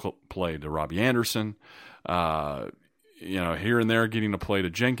shot play to Robbie Anderson, here and there getting a play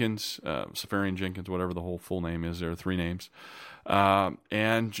to Jenkins, Safarian Jenkins, whatever the whole full name is. There are 3 names.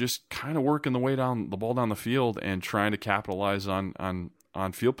 And just kind of working the ball down the field and trying to capitalize on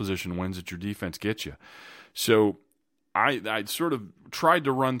field position wins that your defense gets you. So I sort of tried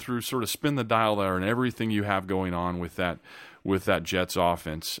to run through, sort of spin the dial there, and everything you have going on with that Jets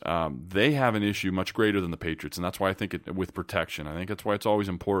offense. They have an issue much greater than the Patriots, and that's why I think with protection. I think that's why it's always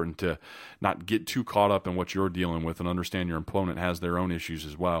important to not get too caught up in what you're dealing with and understand your opponent has their own issues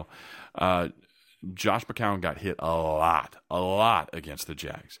as well. Josh McCown got hit a lot against the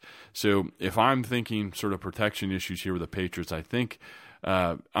Jags. So if I'm thinking sort of protection issues here with the Patriots, I think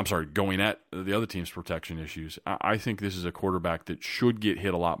going at the other team's protection issues. I think this is a quarterback that should get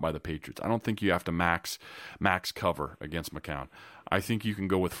hit a lot by the Patriots. I don't think you have to max cover against McCown. I think you can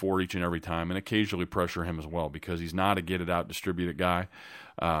go with 4 each and every time and occasionally pressure him as well, because he's not a get-it-out, distribute-it guy,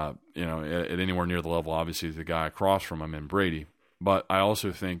 at anywhere near the level, obviously, the guy across from him in Brady. But I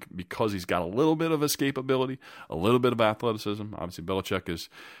also think because he's got a little bit of escapability, a little bit of athleticism, obviously Belichick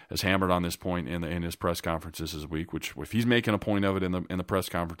has hammered on this point in his press conferences this week, which if he's making a point of it in the press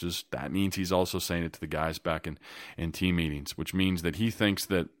conferences, that means he's also saying it to the guys back in team meetings, which means that he thinks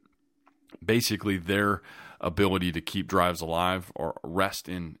that basically their ability to keep drives alive or rest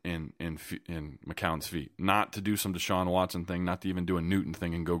in McCown's feet, not to do some Deshaun Watson thing, not to even do a Newton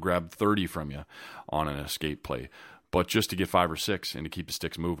thing and go grab 30 from you on an escape play, but just to get 5 or 6 and to keep the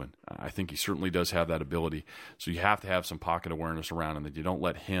sticks moving. I think he certainly does have that ability. So you have to have some pocket awareness around him, that you don't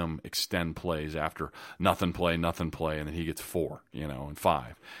let him extend plays after nothing play, and then he gets 4, and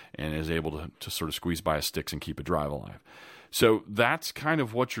 5, and is able to sort of squeeze by his sticks and keep a drive alive. So that's kind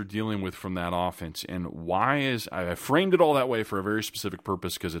of what you're dealing with from that offense. And I framed it all that way for a very specific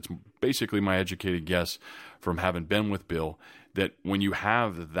purpose, because it's basically my educated guess from having been with Bill, that when you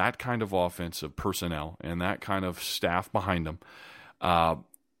have that kind of offensive personnel and that kind of staff behind them,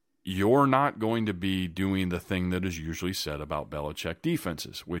 you're not going to be doing the thing that is usually said about Belichick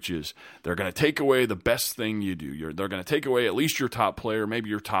defenses, which is they're going to take away the best thing you do. They're going to take away at least your top player, maybe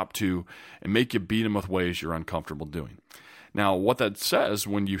your top 2, and make you beat them with ways you're uncomfortable doing. Now, what that says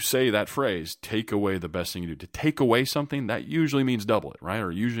when you say that phrase, take away the best thing you do, to take away something, that usually means double it, right? Or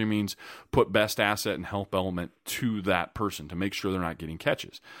usually means put best asset and help element to that person to make sure they're not getting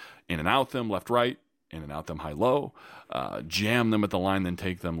catches. In and out them left, right, in and out them high, low, jam them at the line, then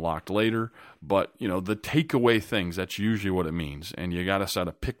take them locked later. But, the takeaway things, that's usually what it means. And you got to sort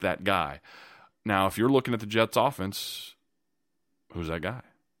of pick that guy. Now, if you're looking at the Jets offense, who's that guy?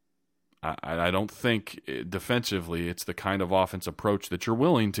 I don't think defensively it's the kind of offense approach that you're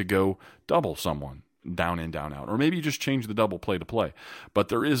willing to go double someone down in, down out. Or maybe you just change the double play to play. But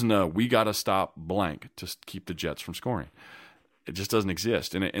there isn't we got to stop blank to keep the Jets from scoring. It just doesn't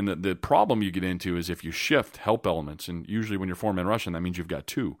exist. And the problem you get into is if you shift help elements, and usually when you're 4-man rushing, that means you've got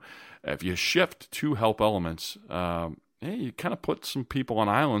 2. If you shift 2 help elements, you kind of put some people on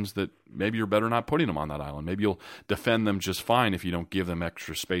islands that maybe you're better not putting them on that island. Maybe you'll defend them just fine if you don't give them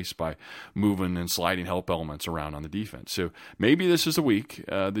extra space by moving and sliding help elements around on the defense. So maybe this is a week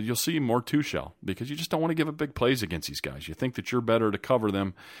that you'll see more 2-shell, because you just don't want to give up big plays against these guys. You think that you're better to cover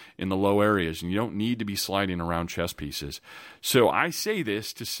them in the low areas, and you don't need to be sliding around chess pieces. So I say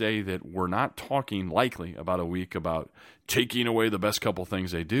this to say that we're not talking likely about a week about taking away the best couple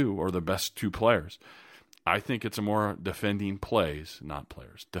things they do or the best 2 players. I think it's a more defending plays, not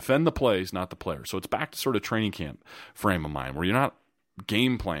players. Defend the plays, not the players. So it's back to sort of training camp frame of mind, where you're not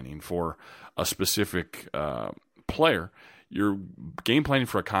game planning for a specific player. You're game planning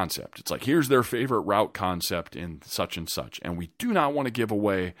for a concept. It's like, here's their favorite route concept in such and such, and we do not want to give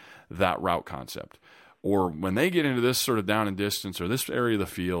away that route concept. Or when they get into this sort of down and distance or this area of the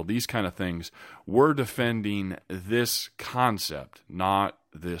field, these kind of things, we're defending this concept, not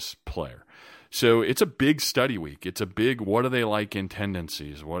this player. So it's a big study week. It's a big, what are they like in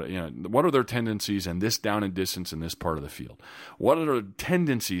tendencies? What are their tendencies in this down and distance in this part of the field? What are their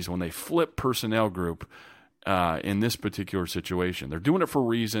tendencies when they flip personnel group in this particular situation? They're doing it for a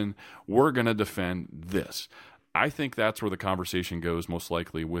reason. We're going to defend this. I think that's where the conversation goes most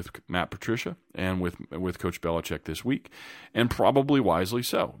likely with Matt Patricia and with Coach Belichick this week, and probably wisely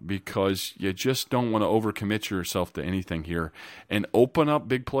so, because you just don't want to overcommit yourself to anything here and open up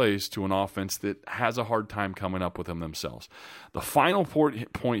big plays to an offense that has a hard time coming up with them themselves. The final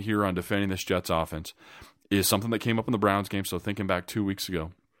point here on defending this Jets offense is something that came up in the Browns game, so thinking back 2 weeks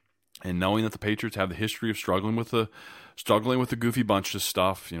ago, and knowing that the Patriots have the history of struggling with the goofy bunch of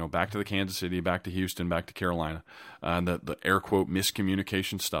stuff, back to the Kansas City, back to Houston, back to Carolina, the air quote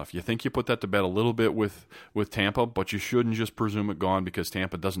miscommunication stuff. You think you put that to bed a little bit with Tampa, but you shouldn't just presume it gone, because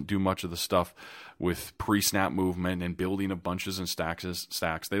Tampa doesn't do much of the stuff with pre-snap movement and building of bunches and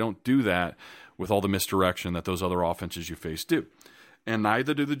stacks. They don't do that with all the misdirection that those other offenses you face do, and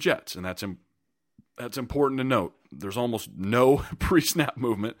neither do the Jets, and that's important to note. There's almost no pre-snap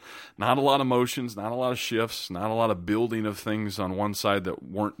movement, not a lot of motions, not a lot of shifts, not a lot of building of things on one side that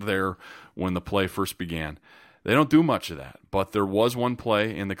weren't there when the play first began. They don't do much of that, but there was one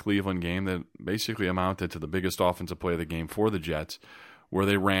play in the Cleveland game that basically amounted to the biggest offensive play of the game for the Jets, where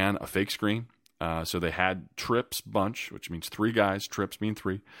they ran a fake screen. So they had trips bunch, which means 3 guys, trips mean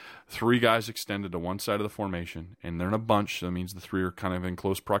 3. 3 guys extended to one side of the formation, and they're in a bunch. So that means the 3 are kind of in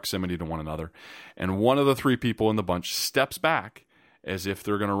close proximity to one another. And one of the 3 people in the bunch steps back as if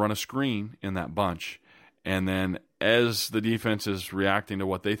they're going to run a screen in that bunch. And then as the defense is reacting to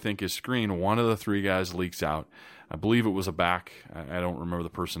what they think is screen, one of the three guys leaks out. I believe it was a back. I don't remember the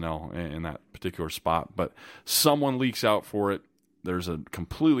personnel in that particular spot, but someone leaks out for it. There's a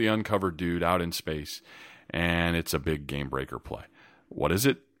completely uncovered dude out in space, and it's a big game breaker play. What is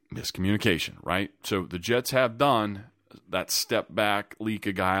it? Miscommunication, right? So the Jets have done that step back, leak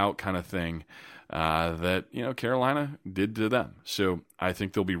a guy out kind of thing that, Carolina did to them. So I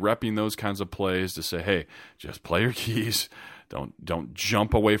think they'll be repping those kinds of plays to say, hey, just play your keys. Don't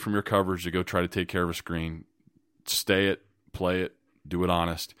jump away from your coverage to go try to take care of a screen. Stay it, play it, do it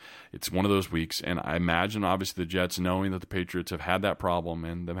honest. It's one of those weeks, and I imagine, obviously, the Jets, knowing that the Patriots have had that problem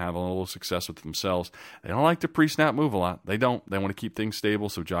and them having a little success with themselves, they don't like to pre-snap move a lot. They don't. They want to keep things stable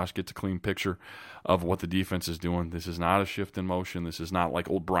so Josh gets a clean picture of what the defense is doing. This is not a shift in motion. This is not like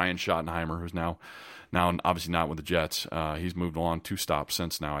old Brian Schottenheimer, who's now obviously not with the Jets. He's moved on 2 stops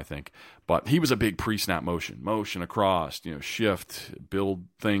since now, I think. But he was a big pre-snap motion across, shift, build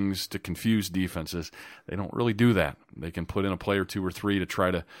things to confuse defenses. They don't really do that. They can put in a play or 2 or 3 to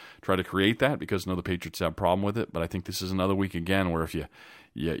try to create that, because the Patriots have a problem with it. But I think this is another week again where if you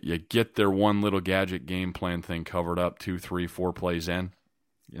get their one little gadget game plan thing covered up 2, 3, 4 plays in,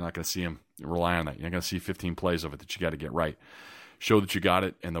 you're not going to see them rely on that. You're not going to see 15 plays of it that you got to get right. Show that you got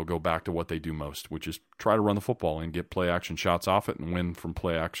it, and they'll go back to what they do most, which is try to run the football and get play action shots off it and win from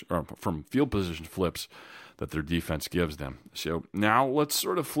play action or from field position flips that their defense gives them. So now let's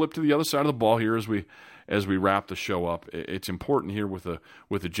sort of flip to the other side of the ball here as we wrap the show up. It's important here with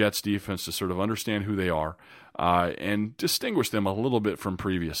the Jets defense to sort of understand who they are and distinguish them a little bit from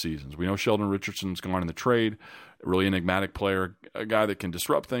previous seasons. We know Sheldon Richardson's gone in the trade, a really enigmatic player, a guy that can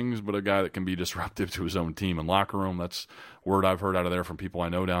disrupt things, but a guy that can be disruptive to his own team and locker room. That's word I've heard out of there from people I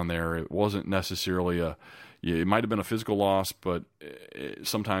know down there. It wasn't necessarily it might have been a physical loss, but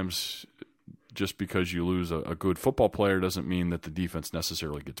sometimes just because you lose a good football player doesn't mean that the defense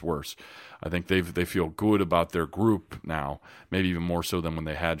necessarily gets worse. I think they feel good about their group now, maybe even more so than when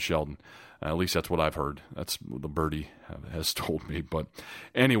they had Sheldon. At least that's what I've heard. That's what the birdie has told me. But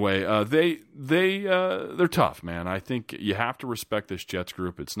anyway, they're tough, man. I think you have to respect this Jets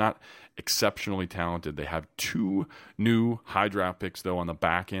group. It's not exceptionally talented. They have 2 new high draft picks, though, on the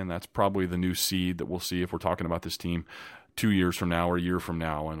back end. That's probably the new seed that we'll see if we're talking about this team 2 years from now or a year from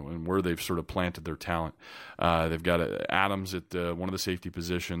now, and where they've sort of planted their talent. They've got Adams at one of the safety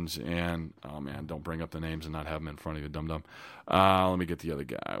positions, and, oh man, don't bring up the names and not have them in front of you, dum-dum. Let me get the other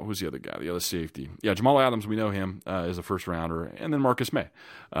guy. Who's the other guy? The other safety. Yeah, Jamal Adams, we know him as a first-rounder, and then Marcus May.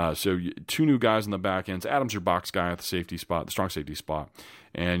 So 2 new guys on the back ends. Adams, your box guy at the safety spot, the strong safety spot,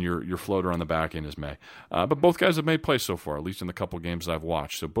 and your floater on the back end is May. But both guys have made plays so far, at least in the couple games that I've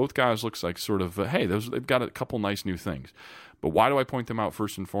watched. So both guys looks like sort of, hey, they've got a couple nice new things. But why do I point them out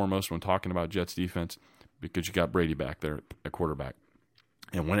first and foremost when talking about Jets defense? Because you got Brady back there at quarterback.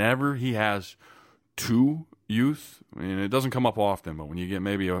 And whenever he has 2 youth, and it doesn't come up often, but when you get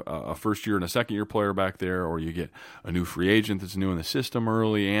maybe a first-year and a second-year player back there, or you get a new free agent that's new in the system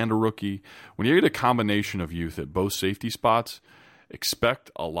early and a rookie, when you get a combination of youth at both safety spots,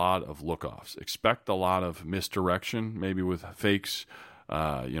 expect a lot of look-offs. Expect a lot of misdirection, maybe with fakes,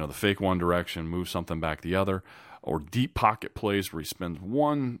 the fake one direction, move something back the other, or deep pocket plays where he spends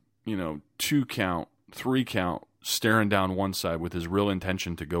 1, 2 count, 3 count, staring down one side with his real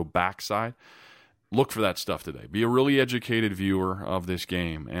intention to go backside. Look for that stuff today. Be a really educated viewer of this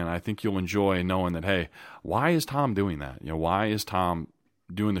game, and I think you'll enjoy knowing that, hey, why is Tom doing that? Why is Tom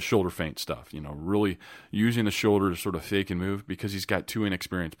doing the shoulder feint stuff, really using the shoulder to sort of fake and move? Because he's got 2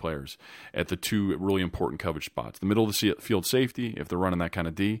 inexperienced players at the 2 really important coverage spots. The middle of the field safety, if they're running that kind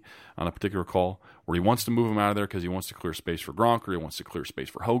of D on a particular call, where he wants to move him out of there because he wants to clear space for Gronk, or he wants to clear space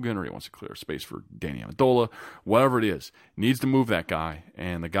for Hogan, or he wants to clear space for Danny Amendola, whatever it is, needs to move that guy.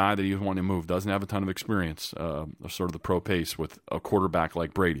 And the guy that he's wanting to move doesn't have a ton of experience, sort of the pro pace with a quarterback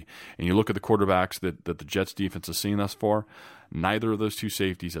like Brady. And you look at the quarterbacks that the Jets defense has seen thus far, neither of those 2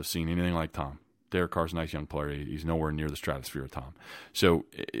 safeties have seen anything like Tom. Derek Carr's a nice young player. He's nowhere near the stratosphere of Tom. So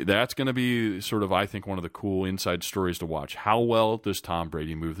that's going to be sort of, I think, one of the cool inside stories to watch. How well does Tom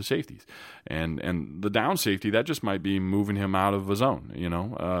Brady move the safeties? And the down safety, that just might be moving him out of a zone,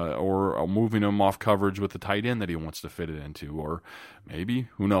 or moving him off coverage with the tight end that he wants to fit it into, or maybe,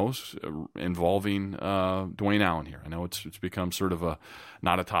 who knows, involving Dwayne Allen here. I know it's become sort of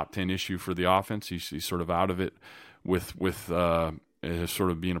not a top 10 issue for the offense. He's sort of out of it with as sort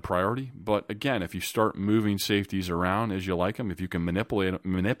of being a priority. But again, if you start moving safeties around as you like them, if you can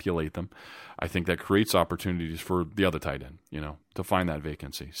manipulate them, I think that creates opportunities for the other tight end, to find that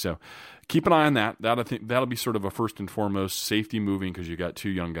vacancy. So keep an eye on that. That'll be sort of a first and foremost safety moving because you got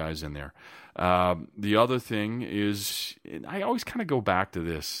two young guys in there. The other thing is, I always kind of go back to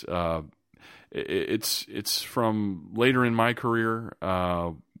this. It's from later in my career,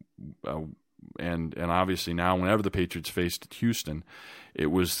 and obviously now, whenever the Patriots faced Houston, it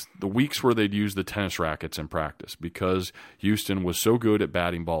was the weeks where they'd use the tennis rackets in practice because Houston was so good at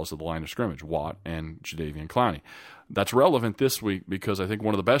batting balls at the line of scrimmage, Watt and Jadeveon Clowney. That's relevant this week because I think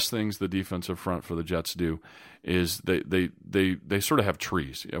one of the best things the defensive front for the Jets do is they sort of have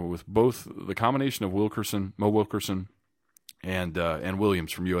trees with both the combination of Mo Wilkerson, and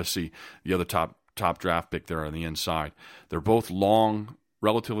Williams from USC, the other top draft pick there on the inside. They're both long,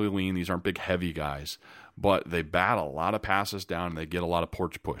 relatively lean. These aren't big, heavy guys, but they bat a lot of passes down and they get a lot of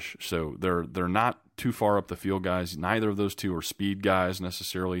porch push. So they're not too far up the field guys. Neither of those two are speed guys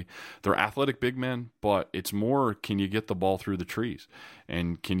necessarily. They're athletic big men, but it's more, can you get the ball through the trees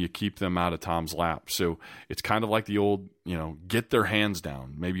and can you keep them out of Tom's lap? So it's kind of like the old, get their hands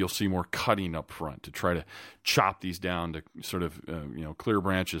down. Maybe you'll see more cutting up front to try to chop these down to sort of, clear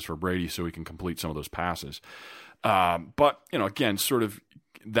branches for Brady so he can complete some of those passes. But, again, sort of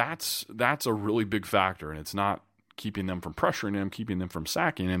that's a really big factor, and it's not keeping them from pressuring him, keeping them from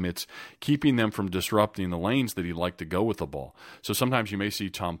sacking him. It's keeping them from disrupting the lanes that he'd like to go with the ball. So sometimes you may see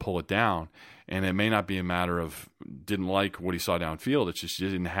Tom pull it down, and it may not be a matter of didn't like what he saw downfield. It's just he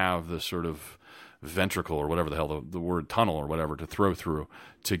didn't have the sort of ventricle or whatever the hell, the word tunnel or whatever to throw through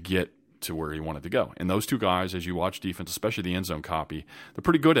to get to where he wanted to go. And those two guys, as you watch defense, especially the end zone copy, they're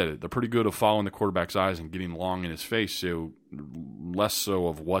pretty good at it. They're pretty good at following the quarterback's eyes and getting long in his face. So less so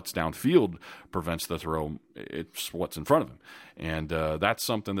of what's downfield prevents the throw. It's what's in front of him. And that's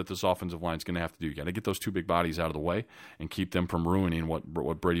something that this offensive line is going to have to do. You got to get those two big bodies out of the way and keep them from ruining what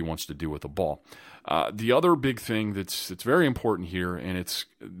Brady wants to do with the ball. The other big thing that's very important here, and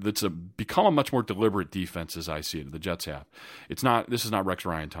that's become a much more deliberate defense as I see it. The Jets have. This is not Rex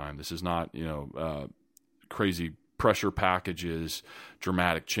Ryan time. This is not crazy pressure packages,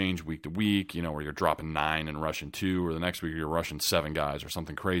 dramatic change week to week, where you're dropping 9 and rushing 2, or the next week you're rushing 7 guys or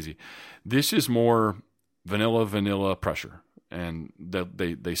something crazy. This is more vanilla pressure. And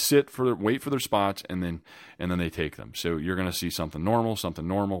they wait for their spots, and then they take them. So you're going to see something normal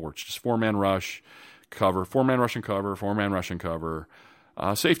where it's just 4-man rush, cover, 4-man rush and cover, 4-man rush and cover,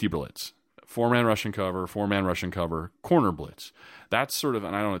 safety blitz, 4-man rush and cover, 4-man rush and cover, corner blitz. That's sort of,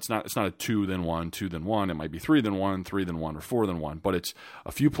 and I don't know, it's not a 2 then 1, 2 then 1. It might be 3 then 1, 3 then 1, or 4 then 1. But it's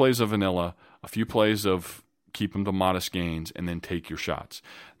a few plays of vanilla, a few plays of keep them to modest gains, and then take your shots.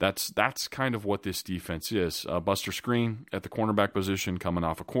 That's kind of what this defense is. Buster Screen at the cornerback position, coming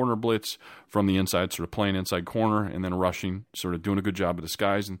off a corner blitz from the inside, sort of playing inside corner, and then rushing, sort of doing a good job of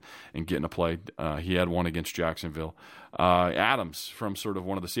disguising and getting a play. He had one against Jacksonville. Adams from sort of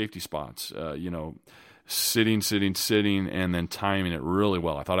one of the safety spots, sitting, and then timing it really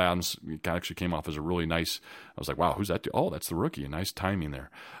well. I thought Adams actually came off as a really nice, I was like, wow, who's that? Oh, that's the rookie. A nice timing there.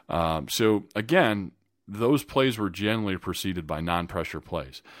 So again, those plays were generally preceded by non-pressure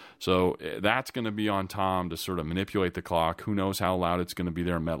plays. So that's going to be on Tom to sort of manipulate the clock. Who knows how loud it's going to be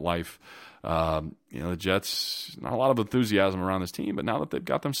there in MetLife. The Jets, not a lot of enthusiasm around this team, but now that they've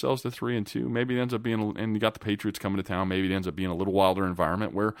got themselves to 3-2, maybe it ends up being, and you got the Patriots coming to town, maybe it ends up being a little wilder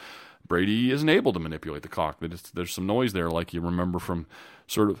environment where Brady isn't able to manipulate the clock. There's some noise there, like you remember from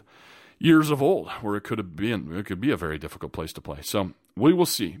sort of years of old, where it could be a very difficult place to play. So we will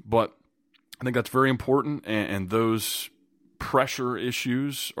see, but I think that's very important, and those pressure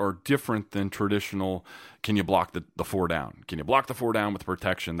issues are different than traditional, can you block the 4 down? Can you block the 4 down with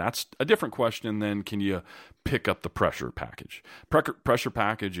protection? That's a different question than can you pick up the pressure package. Pressure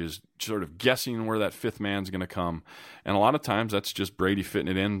package is sort of guessing where that 5th man's going to come, and a lot of times that's just Brady fitting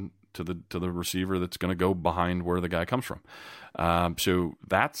it in to the receiver that's going to go behind where the guy comes from. So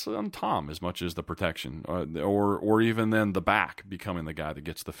that's on Tom as much as the protection, or even then the back becoming the guy that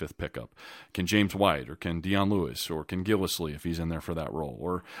gets the 5th pickup. Can James White, or can Dion Lewis, or can Gillislee if he's in there for that role,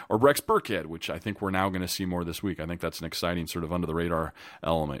 or Rex Burkhead, which I think we're now going to see more this week. I think that's an exciting sort of under the radar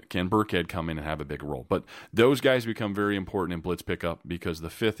element. Can Burkhead come in and have a big role? But those guys become very important in blitz pickup because the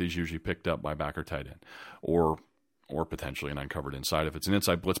 5th is usually picked up by back or tight end, or potentially an uncovered inside if it's an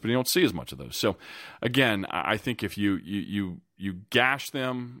inside blitz, but you don't see as much of those. So again, I think if you gash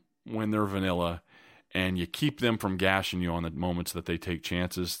them when they're vanilla and you keep them from gashing you on the moments that they take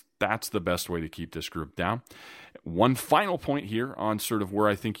chances, that's the best way to keep this group down. One final point here on sort of where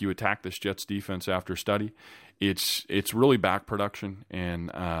I think you attack this Jets defense after study It's really back production, and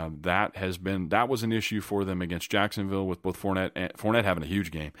that was an issue for them against Jacksonville with both Fournette having a huge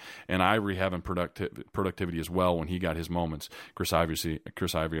game and Ivory having productivity as well when he got his moments. Chris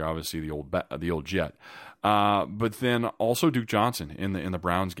Ivory obviously the old Jet, but then also Duke Johnson in the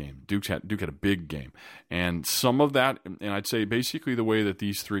Browns game. Duke had a big game, and some of that, and I'd say basically the way that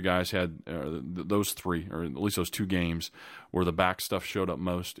these three guys had those three, or at least those two games where the back stuff showed up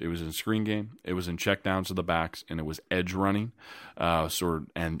most. It was in screen game, it was in check downs to the backs, and it was edge running.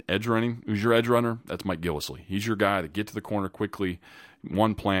 And edge running, who's your edge runner? That's Mike Gillislee. He's your guy that get to the corner quickly,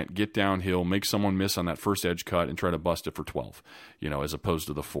 one plant, get downhill, make someone miss on that first edge cut, and try to bust it for 12, as opposed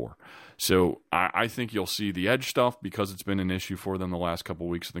to the 4. So I think you'll see the edge stuff because it's been an issue for them the last couple of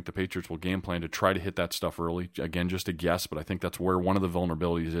weeks. I think the Patriots will game plan to try to hit that stuff early. Again, just a guess, but I think that's where one of the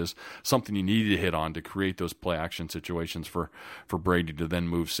vulnerabilities is, something you need to hit on to create those play action situations for Brady to then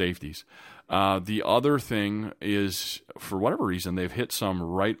move safeties. The other thing is, for whatever reason, they've hit some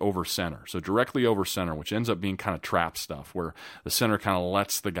right over center. So directly over center, which ends up being kind of trap stuff where the center kind of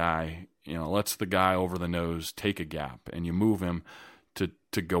lets the guy over the nose take a gap, and you move him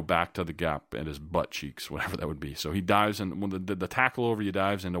to go back to the gap at his butt cheeks, whatever that would be. So he dives in, when the tackle over you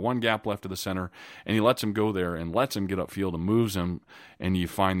dives into one gap left of the center, and he lets him go there and lets him get upfield and moves him, and you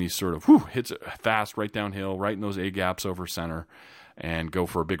find these sort of hits it fast right downhill, right in those A gaps over center, and go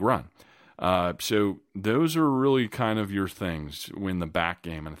for a big run. So those are really kind of your things in the back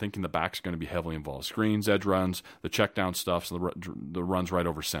game, and I think in the back's going to be heavily involved. Screens, edge runs, the check down stuff, so the runs right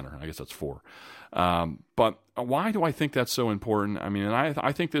over center. I guess that's 4. But why do I think that's so important? I mean, and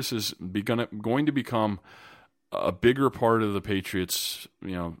I think this is going to become a bigger part of the Patriots.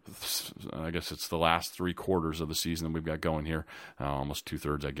 I guess it's the last 3 quarters of the season that we've got going here, almost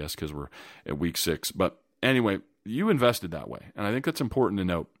 2/3, I guess, because we're at week 6. But anyway, you invested that way, and I think that's important to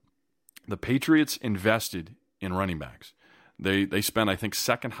note. The Patriots invested in running backs. They spent, I think,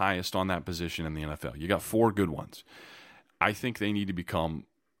 second highest on that position in the NFL. You got 4 good ones. I think they need to become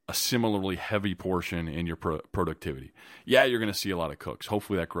a similarly heavy portion in your productivity. Yeah, you're going to see a lot of Cooks.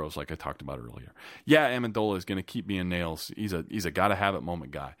 Hopefully that grows, like I talked about earlier. Yeah, Amendola is going to keep being nails. He's a gotta-have-it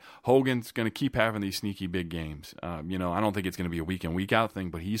moment guy. Hogan's going to keep having these sneaky big games. I don't think it's going to be a week-in, week-out thing,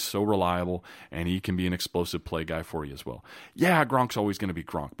 but he's so reliable, and he can be an explosive play guy for you as well. Yeah, Gronk's always going to be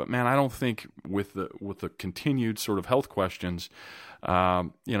Gronk, but, man, I don't think with the continued sort of health questions,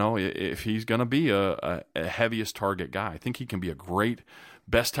 if he's going to be a heaviest target guy, I think he can be a great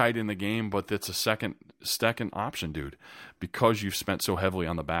best tight in the game, but that's a second option, dude, because you've spent so heavily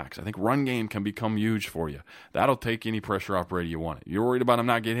on the backs. I think run game can become huge for you. That'll take any pressure off Brady you want it. You're worried about him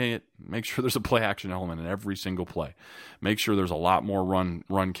not getting hit? Make sure there's a play action element in every single play. Make sure there's a lot more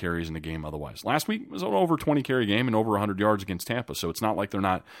run carries in the game otherwise. Last week was an over 20 carry game and over 100 yards against Tampa, so it's not like they're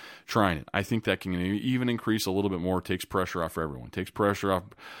not trying it. I think that can even increase a little bit more. It takes pressure off everyone. It takes pressure off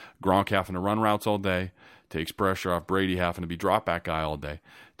Gronk having to run routes all day. Takes pressure off Brady having to be drop back guy all day.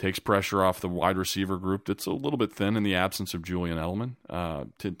 Takes pressure off the wide receiver group that's a little bit thin in the absence of Julian Edelman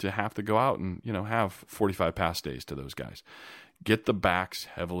to have to go out and have 45 pass days to those guys. Get the backs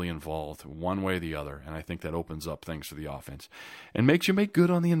heavily involved one way or the other, and I think that opens up things for the offense and makes you make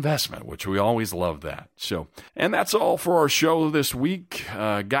good on the investment, which we always love that. So, and that's all for our show this week.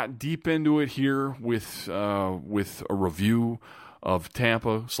 Got deep into it here with a review of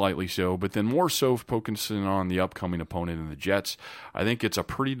Tampa, slightly so, but then more so focusing on the upcoming opponent in the Jets. I think it's a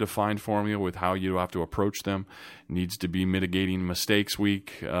pretty defined formula with how you have to approach them. Needs to be mitigating mistakes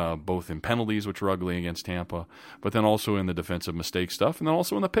week, both in penalties, which are ugly against Tampa, but then also in the defensive mistake stuff, and then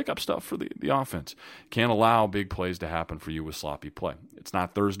also in the pickup stuff for the offense. Can't allow big plays to happen for you with sloppy play. It's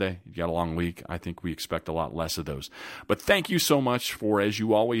not Thursday. You got a long week. I think we expect a lot less of those. But thank you so much for, as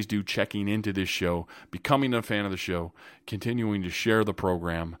you always do, checking into this show, becoming a fan of the show, continuing to share the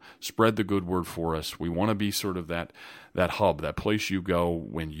program, spread the good word for us. We want to be sort of that hub, that place you go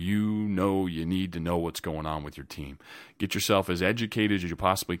when you know you need to know what's going on with your team. Get yourself as educated as you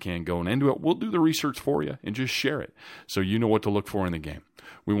possibly can going into it. We'll do the research for you and just share it so you know what to look for in the game.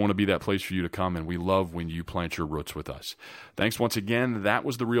 We want to be that place for you to come, and we love when you plant your roots with us. Thanks once again. That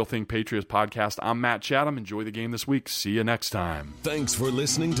was the Real Thing Patriots podcast. I'm Matt Chatham. Enjoy the game this week. See you next time. Thanks for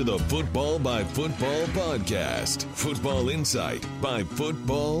listening to the Football by Football podcast. Football insight by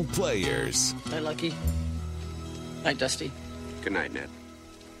football players. Night, Lucky. Night, Dusty. Good night, Ned.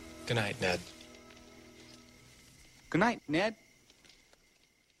 Good night, Ned. Good night, Ned.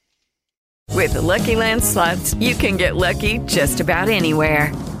 With the Lucky Land Slots, you can get lucky just about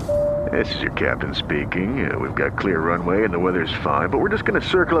anywhere. This is your captain speaking. We've got clear runway and the weather's fine, but we're just going to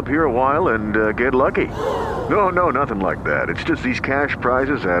circle up here a while and get lucky. No, nothing like that. It's just these cash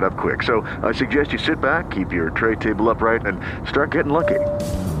prizes add up quick. So I suggest you sit back, keep your tray table upright, and start getting lucky.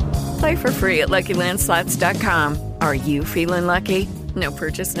 Play for free at LuckyLandSlots.com. Are you feeling lucky? No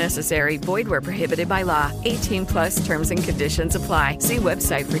purchase necessary. Void where prohibited by law. 18+ terms and conditions apply. See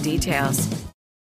website for details.